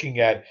of looking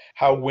at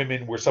how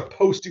women were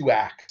supposed to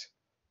act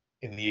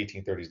in the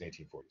 1830s and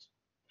 1840s.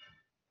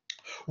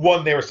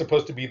 One, they were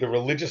supposed to be the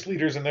religious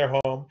leaders in their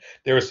home.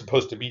 They were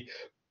supposed to be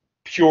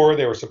pure.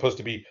 They were supposed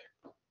to be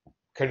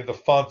kind of the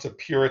fonts of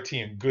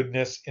purity and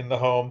goodness in the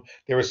home.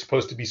 They were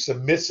supposed to be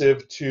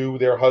submissive to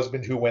their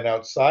husband who went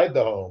outside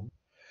the home,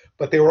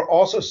 but they were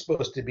also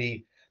supposed to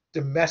be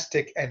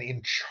domestic and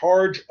in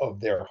charge of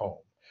their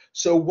home.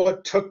 So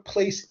what took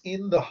place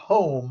in the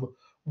home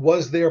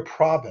was their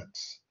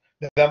province.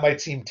 Now, that might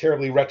seem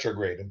terribly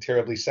retrograde and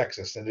terribly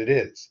sexist, and it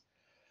is.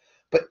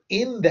 But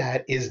in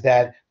that is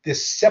that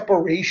this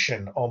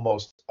separation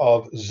almost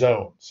of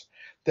zones,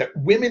 that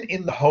women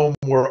in the home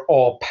were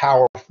all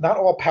powerful, not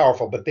all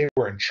powerful, but they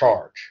were in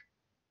charge.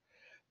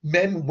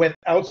 Men went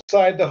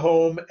outside the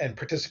home and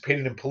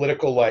participated in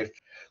political life.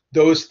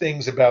 Those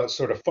things about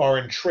sort of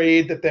foreign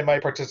trade that they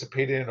might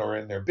participate in, or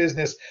in their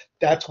business,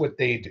 that's what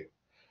they do.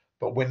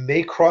 But when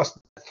they crossed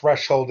the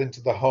threshold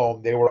into the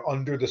home, they were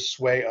under the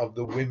sway of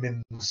the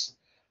women's,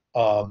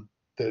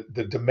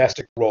 the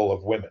domestic role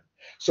of women.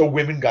 So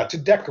women got to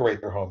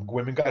decorate their home.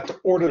 Women got to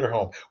order their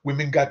home.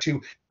 Women got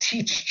to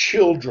teach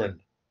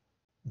children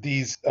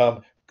these,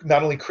 not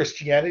only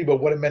Christianity, but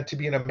what it meant to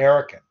be an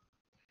American.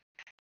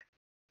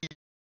 You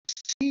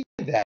see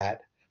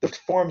that the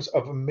forms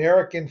of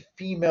American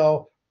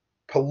female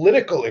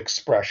political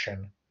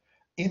expression,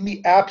 in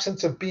the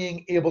absence of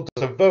being able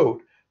to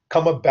vote,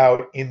 come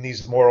about in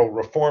these moral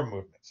reform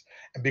movements.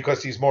 And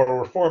because these moral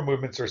reform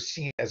movements are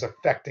seen as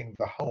affecting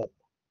the home.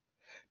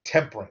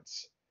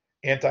 Temperance,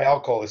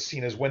 anti-alcohol is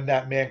seen as when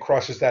that man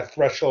crosses that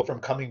threshold from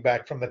coming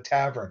back from the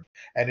tavern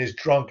and is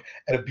drunk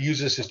and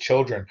abuses his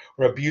children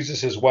or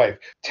abuses his wife.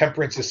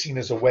 Temperance is seen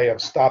as a way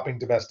of stopping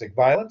domestic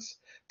violence.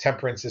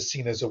 Temperance is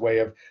seen as a way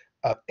of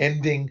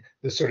ending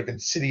the sort of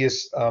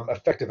insidious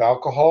effect of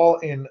alcohol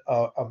in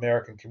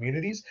American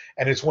communities.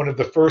 And it's one of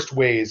the first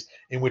ways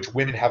in which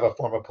women have a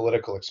form of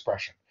political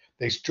expression.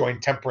 They join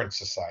temperance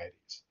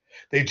societies.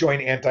 They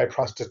join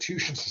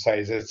anti-prostitution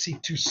societies that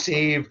seek to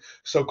save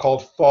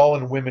so-called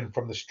fallen women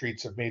from the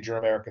streets of major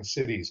American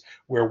cities,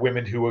 where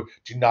women who are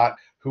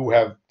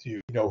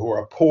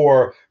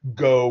poor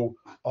go,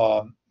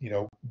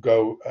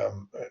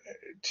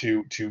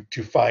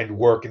 to find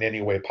work in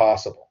any way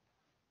possible.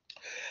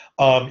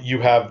 You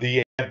have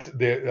the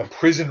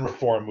prison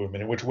reform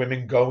movement, in which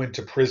women go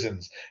into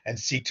prisons and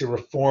seek to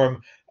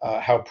reform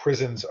how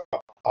prisons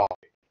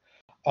operate.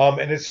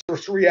 And it's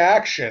this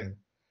reaction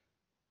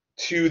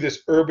to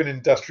this urban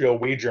industrial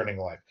wage earning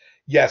life.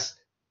 Yes,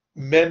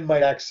 men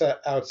might act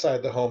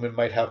outside the home and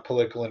might have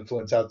political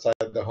influence outside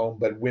the home,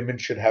 but women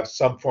should have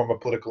some form of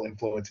political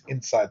influence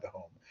inside the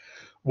home.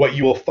 What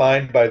you will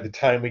find by the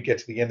time we get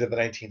to the end of the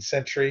 19th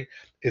century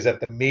is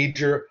that the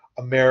major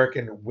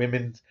American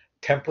women's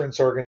temperance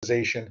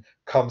organization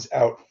comes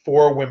out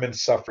for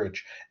women's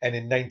suffrage. And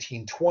in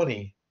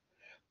 1920,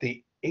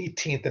 the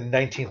 18th and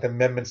 19th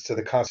Amendments to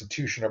the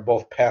Constitution are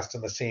both passed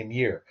in the same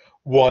year.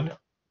 One,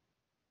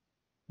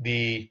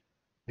 the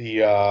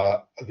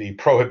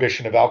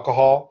prohibition of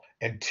alcohol,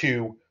 and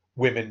two,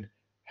 women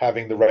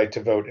having the right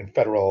to vote in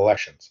federal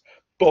elections.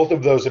 Both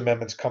of those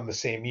amendments come the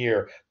same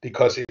year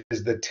because it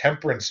is the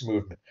temperance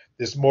movement,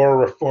 this moral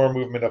reform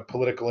movement of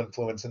political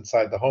influence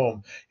inside the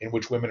home, in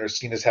which women are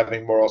seen as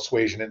having moral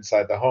suasion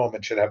inside the home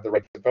and should have the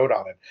right to vote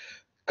on it,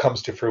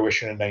 comes to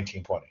fruition in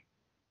 1920.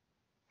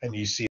 And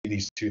you see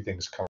these two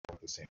things come at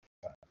the same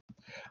time.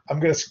 I'm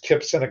going to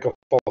skip Seneca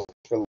Falls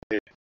for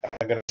later.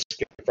 I'm going to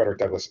skip Frederick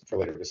Douglass for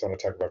later because I want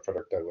to talk about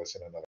Frederick Douglass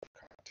in another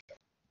context.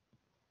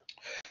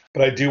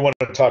 But I do want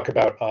to talk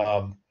about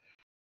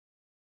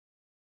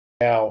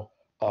now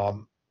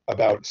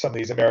about some of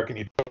these American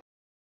utopias.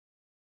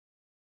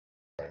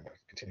 I'm going to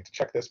continue to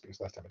check this because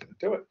last time I didn't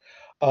do it.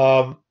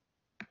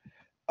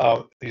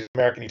 These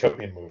American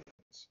utopian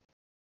movements.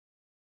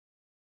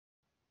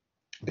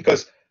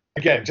 Because,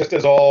 again, just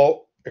as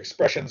all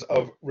expressions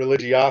of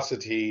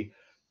religiosity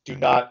do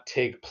not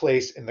take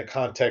place in the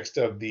context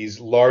of these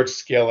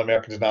large-scale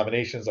American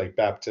denominations like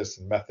Baptists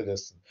and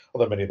Methodists,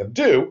 although many of them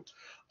do,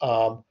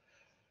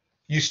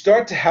 you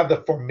start to have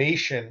the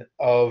formation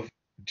of,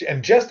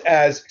 and just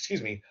as,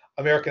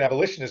 American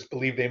abolitionists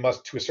believe they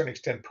must, to a certain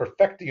extent,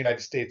 perfect the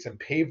United States and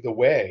pave the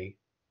way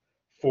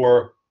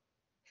for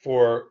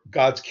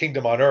God's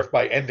kingdom on earth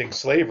by ending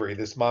slavery,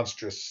 this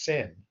monstrous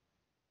sin.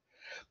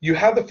 You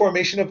have the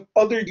formation of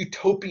other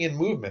utopian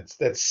movements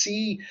that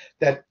see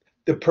that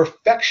the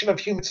perfection of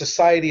human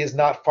society is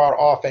not far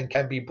off and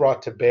can be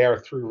brought to bear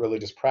through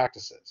religious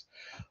practices.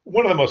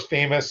 One of the most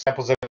famous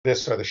examples of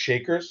this are the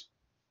Shakers.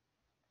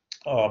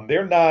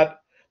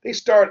 They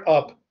start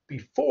up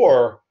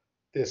before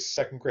this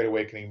Second Great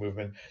Awakening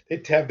movement.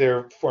 They have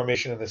their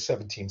formation in the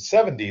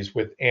 1770s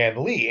with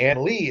Ann Lee.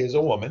 Ann Lee is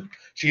a woman.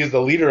 She is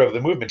the leader of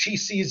the movement. She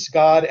sees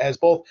God as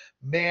both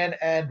man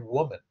and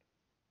woman,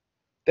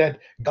 that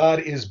God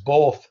is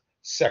both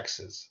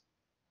sexes,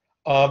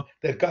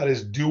 that God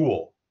is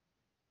dual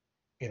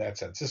in that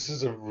sense. This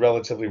is a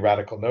relatively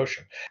radical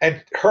notion.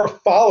 And her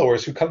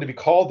followers, who come to be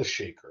called the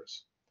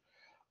Shakers,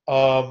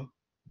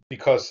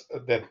 because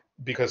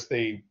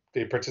they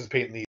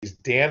participate in these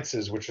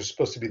dances, which are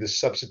supposed to be the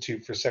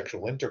substitute for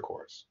sexual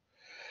intercourse.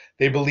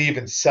 They believe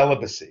in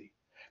celibacy.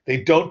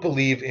 They don't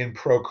believe in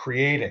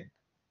procreating,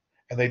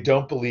 and they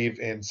don't believe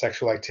in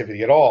sexual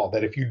activity at all.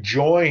 That if you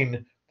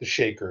join the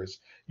Shakers,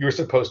 you're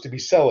supposed to be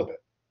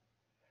celibate.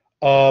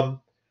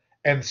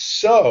 And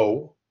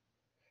so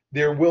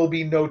there will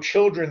be no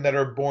children that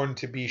are born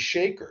to be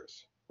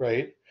Shakers,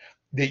 right?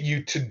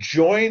 To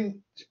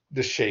join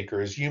the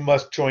Shakers, you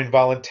must join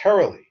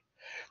voluntarily.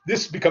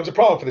 This becomes a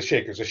problem for the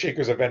Shakers. The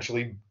Shakers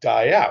eventually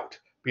die out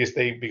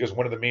because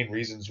one of the main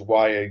reasons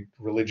why a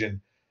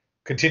religion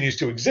continues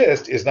to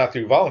exist is not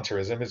through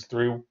voluntarism, it's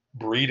through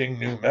breeding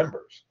new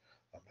members.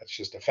 That's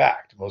just a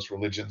fact. Most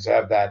religions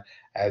have that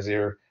as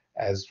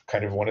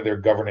kind of one of their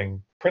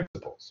governing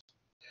principles.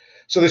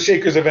 So the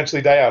Shakers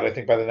eventually die out. I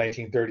think by the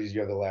 1930s, you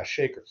have the last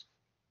Shakers.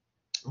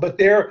 But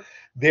their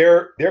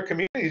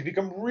communities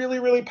become really,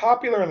 really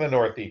popular in the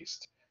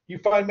Northeast. You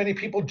find many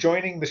people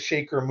joining the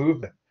Shaker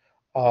movement.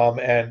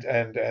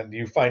 And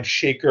you find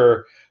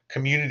Shaker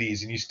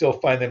communities, and you still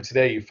find them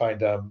today. You find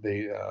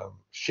the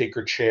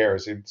Shaker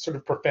chairs. They sort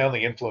of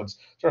profoundly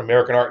influenced sort of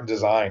American art and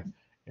design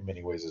in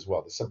many ways as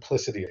well. The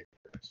simplicity of it.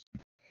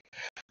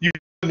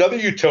 Another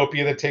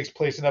utopia that takes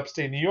place in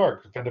upstate New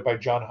York, defended by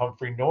John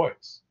Humphrey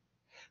Noyes,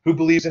 who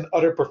believes in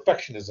utter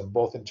perfectionism,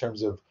 both in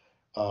terms of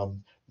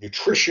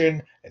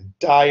nutrition and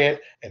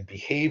diet and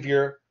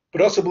behavior,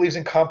 but also believes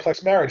in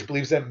complex marriage,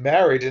 believes that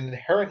marriage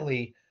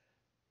inherently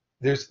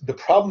the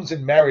problems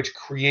in marriage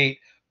create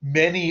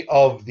many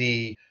of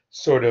the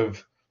sort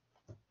of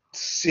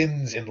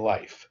sins in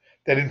life.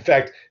 That in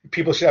fact,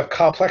 people should have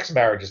complex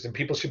marriages, and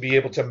people should be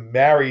able to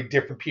marry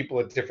different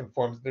people at different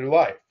forms of their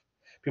life.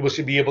 People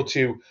should be able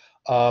to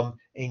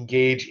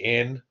engage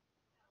in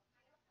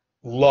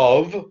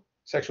love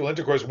sexual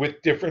intercourse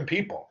with different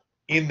people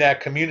in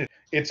that community.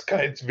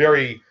 It's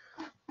very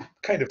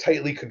kind of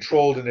tightly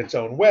controlled in its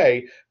own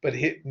way, but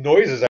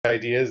Noyes's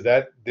idea is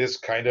that this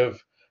kind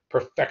of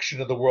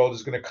perfection of the world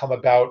is going to come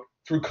about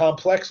through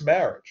complex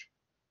marriage,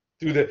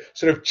 through the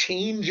sort of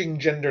changing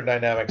gender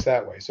dynamics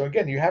that way. So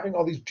again, you're having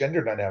all these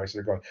gender dynamics that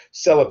are going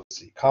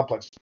celibacy,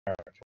 complex marriage.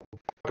 We'll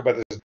talk about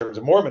this in terms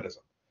of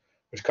Mormonism,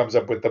 which comes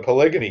up with the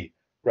polygamy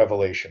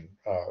revelation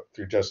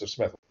through Joseph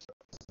Smith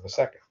in a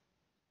second.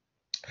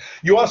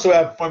 You also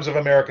have forms of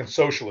American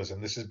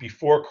socialism. This is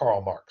before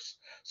Karl Marx.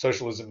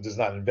 Socialism is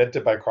not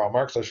invented by Karl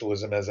Marx.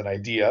 Socialism as an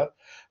idea,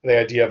 the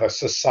idea of a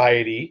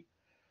society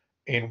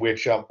in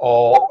which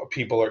all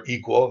people are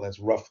equal, and that's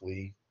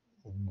roughly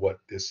what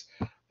this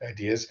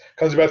idea is,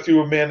 comes about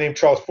through a man named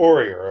Charles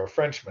Fourier, a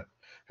Frenchman,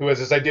 who has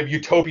this idea of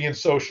utopian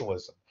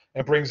socialism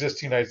and brings this to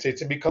the United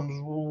States and becomes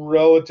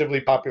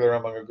relatively popular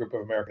among a group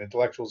of American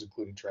intellectuals,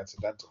 including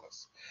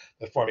transcendentalists.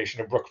 The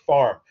formation of Brook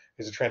Farm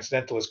is a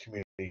transcendentalist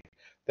community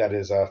that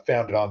is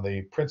founded on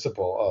the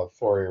principle of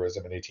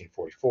Fourierism in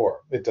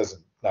 1844. It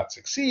doesn't not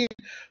succeed,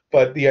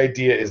 but the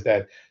idea is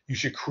that you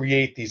should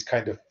create these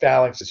kind of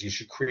phalanxes, you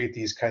should create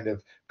these kind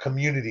of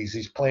communities,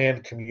 these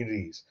planned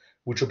communities,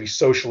 which will be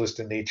socialist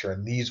in nature,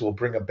 and these will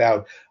bring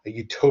about a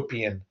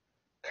utopian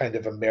kind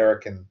of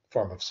American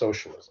form of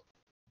socialism.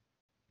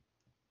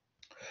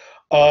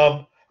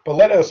 But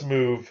let us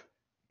move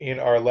in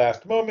our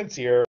last moments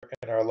here,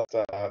 in our last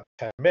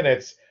 10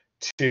 minutes,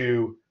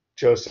 to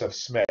Joseph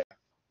Smith.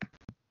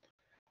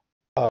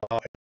 I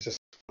just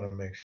want to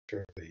make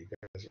sure that you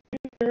guys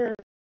are here.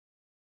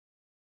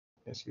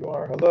 Yes, you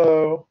are.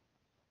 Hello.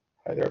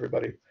 Hi there,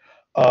 everybody.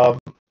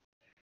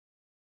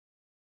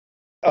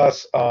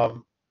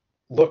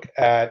 Look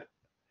at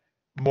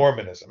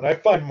Mormonism. And I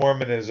find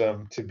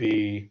Mormonism to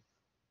be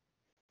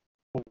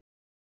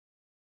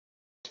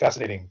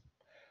fascinating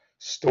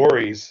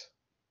stories,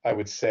 I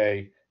would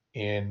say,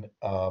 in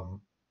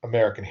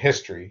American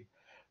history.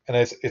 And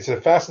it's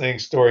a fascinating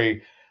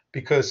story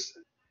because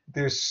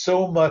there's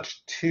so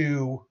much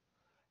to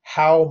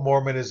how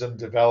Mormonism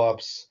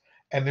develops,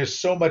 and there's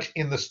so much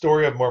in the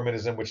story of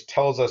Mormonism which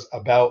tells us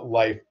about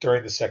life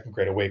during the Second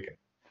Great Awakening.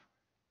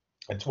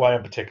 That's why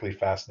I'm particularly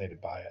fascinated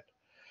by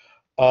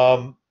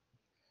it.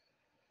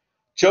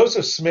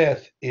 Joseph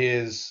Smith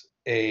is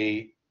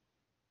a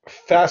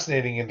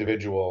fascinating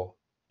individual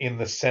in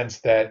the sense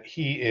that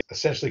he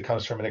essentially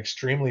comes from an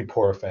extremely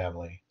poor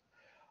family,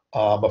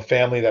 a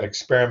family that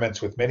experiments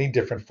with many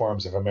different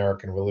forms of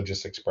American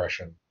religious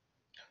expression,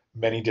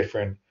 many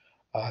different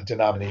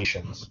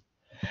denominations,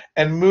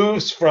 and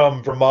moves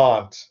from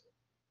Vermont.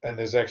 And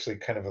there's actually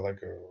kind of like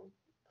a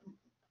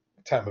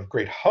time of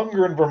great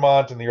hunger in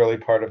Vermont in the early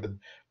part of the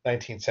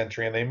 19th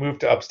century, and they moved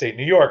to upstate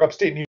New York.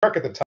 Upstate New York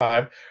at the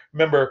time,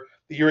 remember,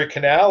 the Erie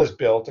Canal is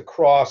built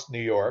across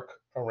New York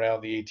around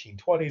the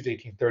 1820s,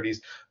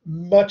 1830s.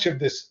 Much of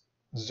this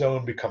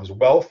zone becomes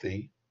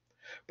wealthy,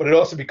 but it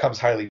also becomes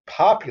highly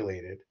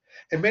populated.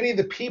 And many of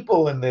the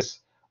people in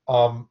this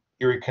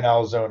Erie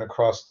Canal zone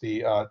across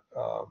the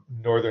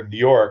northern New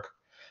York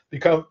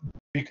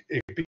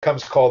it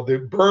becomes called the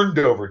burned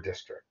over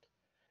district.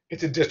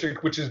 It's a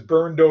district which is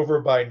burned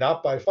over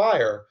not by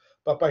fire,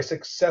 but by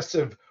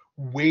successive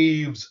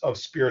waves of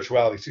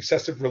spirituality,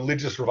 successive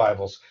religious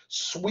revivals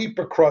sweep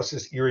across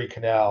this Erie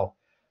Canal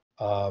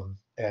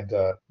and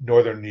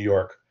northern New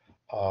York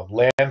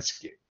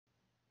landscape.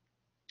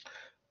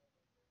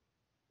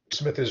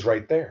 Smith is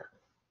right there.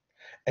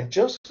 And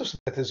Joseph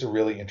Smith is a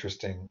really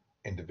interesting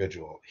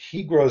individual.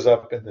 He grows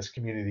up in this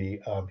community.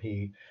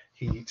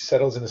 He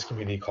settles in this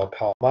community called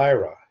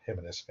Palmyra, him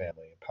and his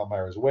family.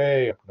 Palmyra is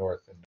way up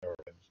north in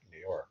northern New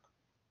York.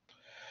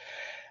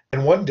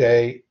 And one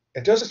day,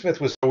 and Joseph Smith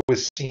was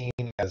always seen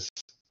as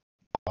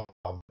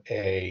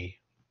a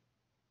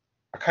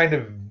kind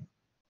of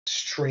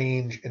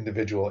strange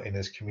individual in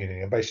his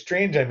community. And by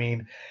strange, I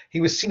mean he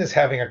was seen as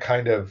having a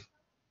kind of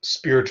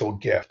spiritual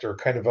gift, or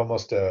kind of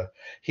almost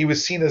he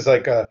was seen as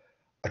like a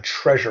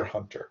treasure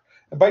hunter.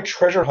 And by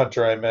treasure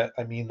hunter,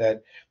 I mean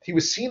that he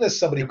was seen as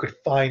somebody who could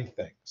find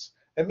things.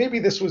 And maybe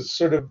this was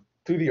sort of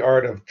through the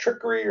art of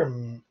trickery or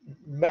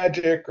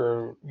magic,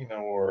 or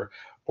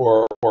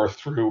or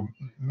through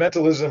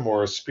mentalism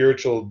or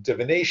spiritual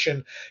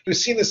divination. He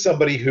was seen as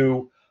somebody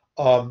who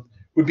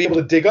would be able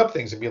to dig up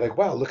things and be like,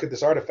 wow, look at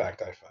this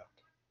artifact I found.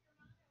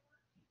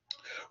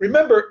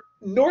 Remember,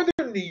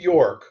 northern New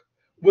York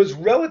was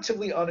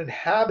relatively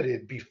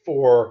uninhabited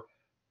before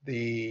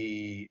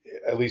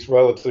at least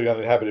relatively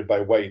uninhabited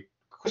by white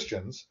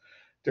Christians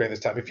during this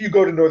time. If you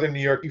go to northern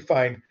New York, you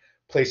find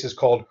places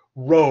called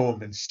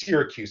Rome and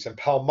Syracuse and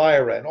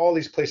Palmyra and all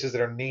these places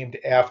that are named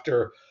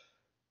after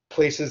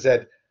places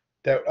that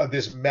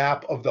this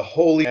map of the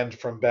Holy Land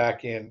from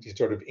back in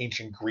sort of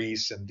ancient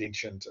Greece and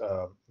ancient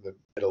the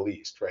Middle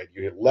East, right?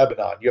 You have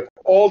Lebanon. You have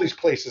all these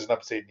places in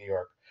upstate New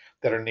York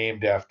that are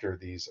named after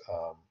these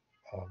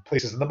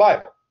places in the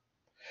Bible.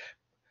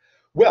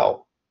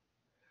 Well,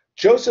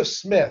 Joseph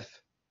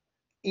Smith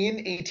in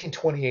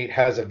 1828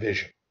 has a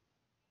vision.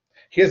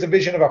 He has a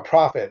vision of a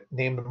prophet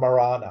named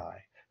Moroni,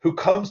 who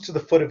comes to the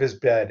foot of his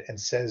bed and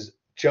says,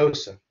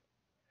 Joseph,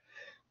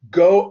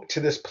 go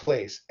to this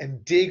place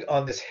and dig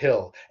on this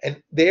hill,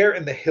 and there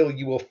in the hill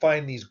you will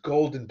find these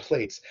golden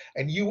plates,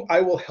 and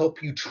I will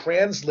help you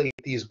translate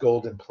these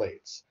golden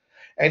plates.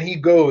 And he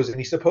goes and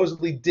he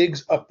supposedly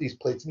digs up these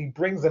plates and he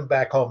brings them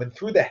back home, and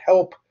through the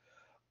help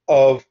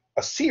of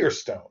a seer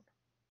stone,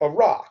 a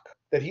rock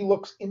that he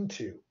looks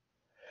into,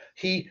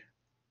 he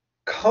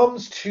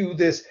comes to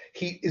this,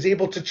 he is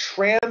able to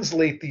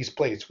translate these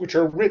plates, which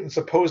are written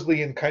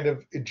supposedly in kind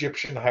of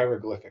Egyptian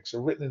hieroglyphics,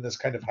 or written in this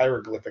kind of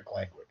hieroglyphic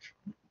language.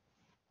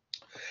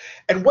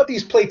 And what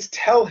these plates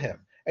tell him,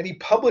 and he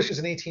publishes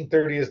in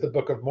 1830 as the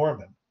Book of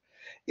Mormon,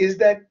 is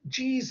that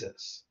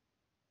Jesus,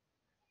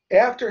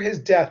 after his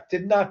death,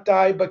 did not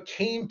die, but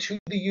came to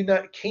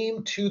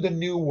the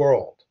New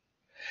World.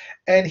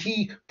 And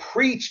he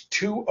preached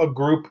to a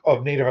group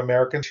of Native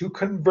Americans who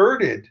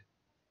converted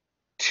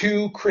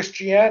to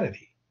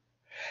Christianity.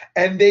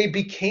 And they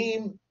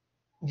became,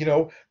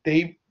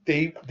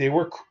 they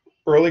were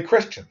early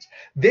Christians.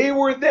 They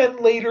were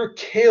then later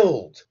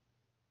killed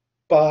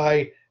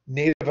by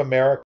Native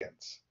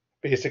Americans,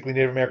 basically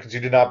Native Americans who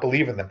did not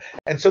believe in them.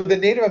 And so the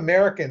Native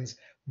Americans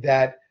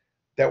that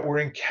were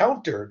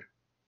encountered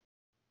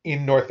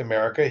in North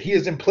America, he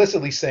is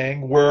implicitly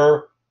saying,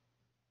 were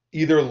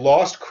either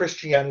lost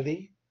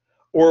Christianity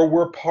or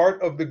were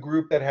part of the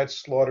group that had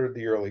slaughtered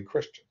the early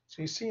Christians.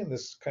 So you see in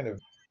this kind of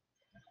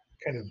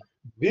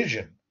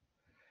vision.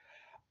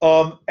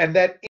 And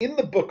that in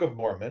the Book of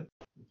Mormon,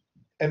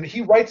 and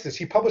he writes this,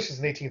 he publishes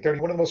in 1830.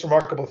 One of the most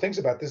remarkable things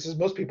about this is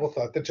most people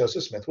thought that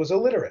Joseph Smith was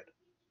illiterate.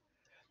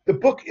 The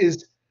book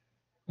is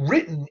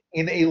written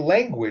in a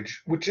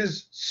language which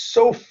is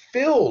so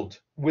filled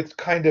with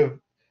kind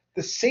of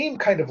the same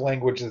kind of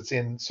language that's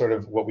in sort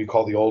of what we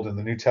call the Old and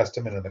the New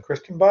Testament and the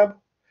Christian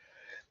Bible.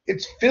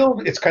 It's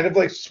filled, it's kind of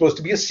like supposed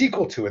to be a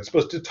sequel to it. It's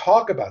supposed to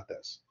talk about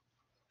this.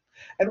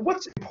 And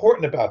what's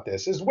important about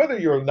this is whether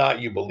or not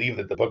you believe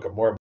that the Book of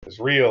Mormon is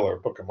real or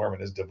Book of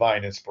Mormon is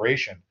divine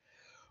inspiration,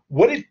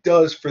 what it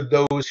does for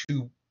those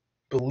who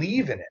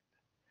believe in it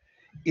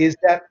is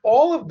that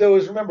all of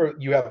those, remember,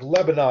 you have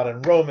Lebanon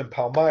and Rome and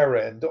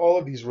Palmyra and all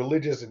of these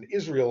religions in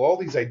Israel, all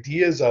these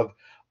ideas of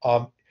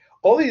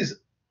all these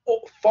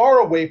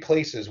faraway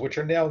places, which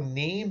are now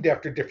named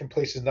after different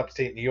places in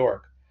upstate New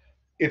York.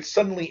 It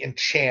suddenly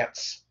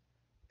enchants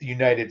the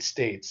United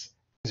States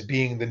as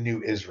being the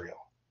new Israel.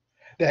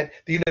 That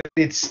the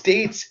United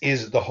States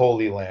is the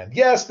Holy Land.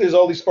 Yes, there's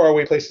all these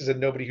faraway places that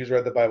nobody who's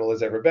read the Bible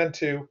has ever been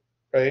to,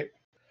 right?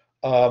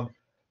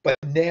 But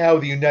now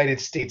the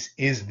United States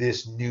is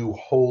this new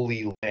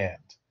Holy Land.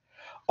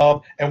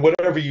 And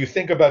whatever you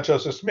think about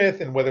Joseph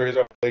Smith and whether his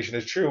revelation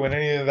is true and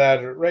any of that,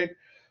 right?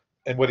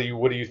 And what do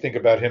you think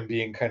about him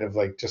being kind of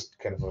like just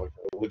kind of a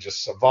religious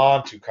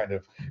savant who kind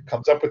of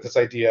comes up with this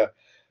idea?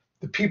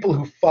 The people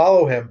who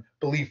follow him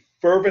believe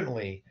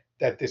fervently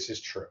that this is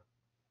true.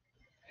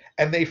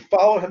 And they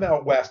follow him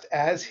out west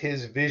as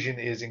his vision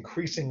is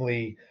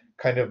increasingly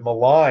kind of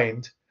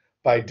maligned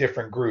by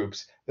different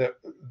groups. That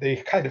they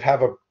kind of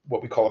have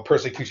what we call a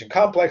persecution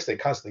complex. They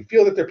constantly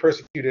feel that they're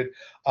persecuted,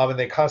 and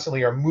they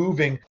constantly are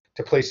moving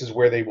to places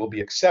where they will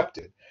be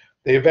accepted.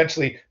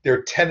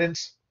 Their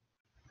tenets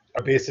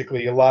are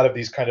basically a lot of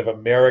these kind of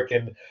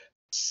American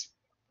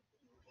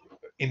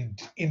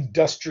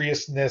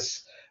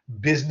industriousness,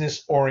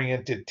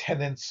 business-oriented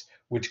tenets,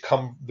 which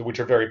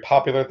are very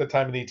popular at the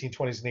time in the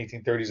 1820s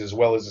and 1830s, as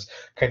well as this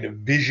kind of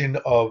vision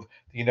of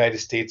the United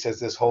States as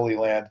this holy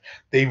land.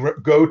 They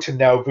go to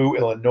Nauvoo,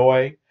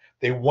 Illinois.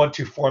 They want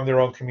to form their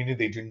own community.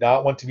 They do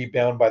not want to be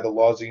bound by the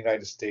laws of the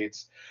United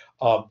States.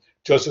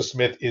 Joseph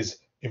Smith is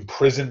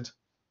imprisoned.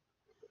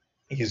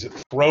 He's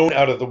thrown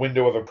out of the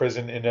window of a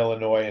prison in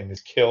Illinois and is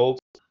killed.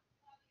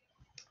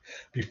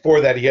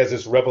 Before that, he has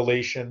this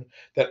revelation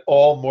that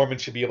all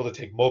Mormons should be able to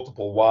take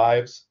multiple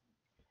wives.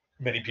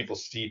 Many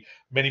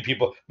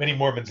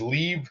Mormons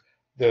leave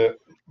the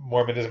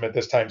Mormonism at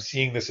this time,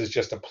 seeing this as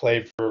just a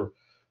play for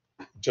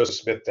Joseph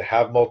Smith to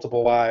have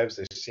multiple wives.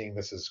 They're seeing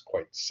this as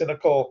quite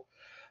cynical.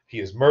 He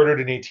is murdered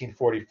in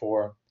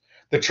 1844.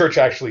 The church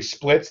actually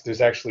splits.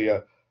 There's actually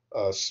a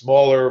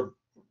smaller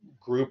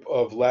group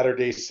of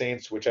Latter-day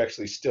Saints, which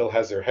actually still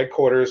has their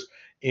headquarters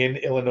in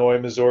Illinois,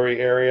 Missouri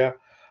area.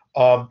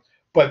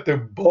 But the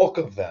bulk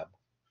of them,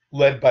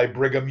 led by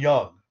Brigham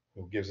Young,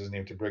 who gives his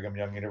name to Brigham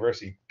Young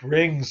University,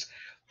 brings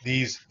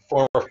these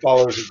former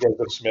followers of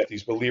Joseph Smith,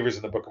 these believers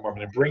in the Book of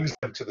Mormon, and brings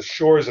them to the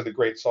shores of the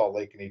Great Salt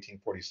Lake in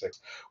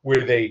 1846,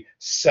 where they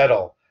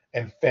settle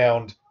and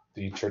found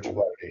the Church of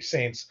Latter-day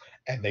Saints,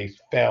 and they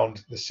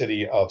found the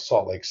city of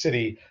Salt Lake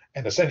City,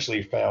 and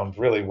essentially found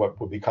really what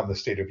would become the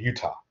state of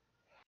Utah.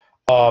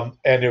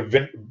 And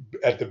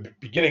at the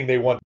beginning, they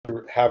want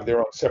to have their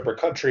own separate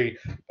country,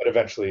 but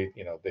eventually,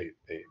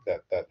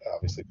 that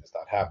obviously does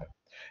not happen.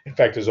 In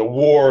fact, there's a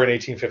war in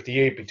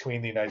 1858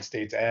 between the United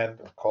States and,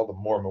 called the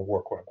Mormon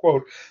War, quote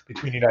unquote,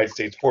 between the United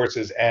States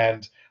forces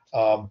and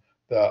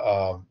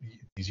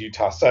these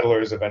Utah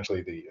settlers.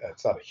 Eventually,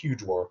 it's not a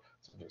huge war;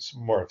 it's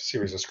more of a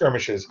series of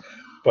skirmishes.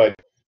 But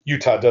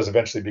Utah does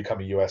eventually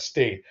become a U.S.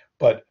 state.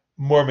 But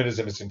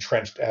Mormonism is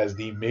entrenched as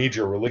the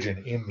major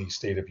religion in the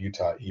state of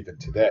Utah even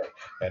today,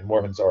 and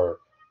Mormons are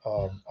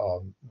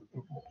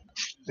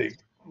they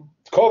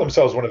call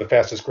themselves one of the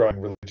fastest growing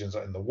religions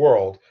in the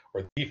world,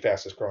 or the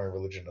fastest growing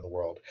religion in the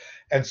world.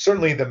 And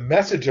certainly the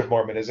message of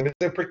Mormonism is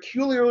a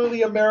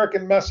peculiarly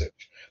American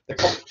message that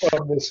comes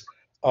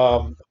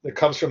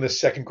from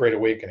this Second Great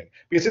Awakening,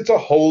 because it's a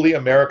wholly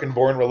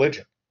American-born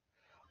religion.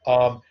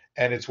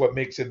 And it's what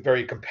makes it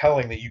very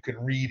compelling that you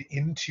can read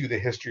into the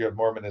history of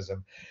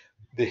Mormonism,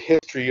 the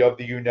history of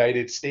the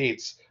United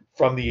States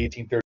from the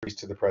 1830s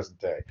to the present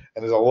day.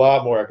 And there's a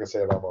lot more I can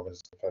say about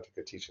Mormonism if I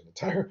could teach an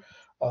entire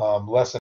lesson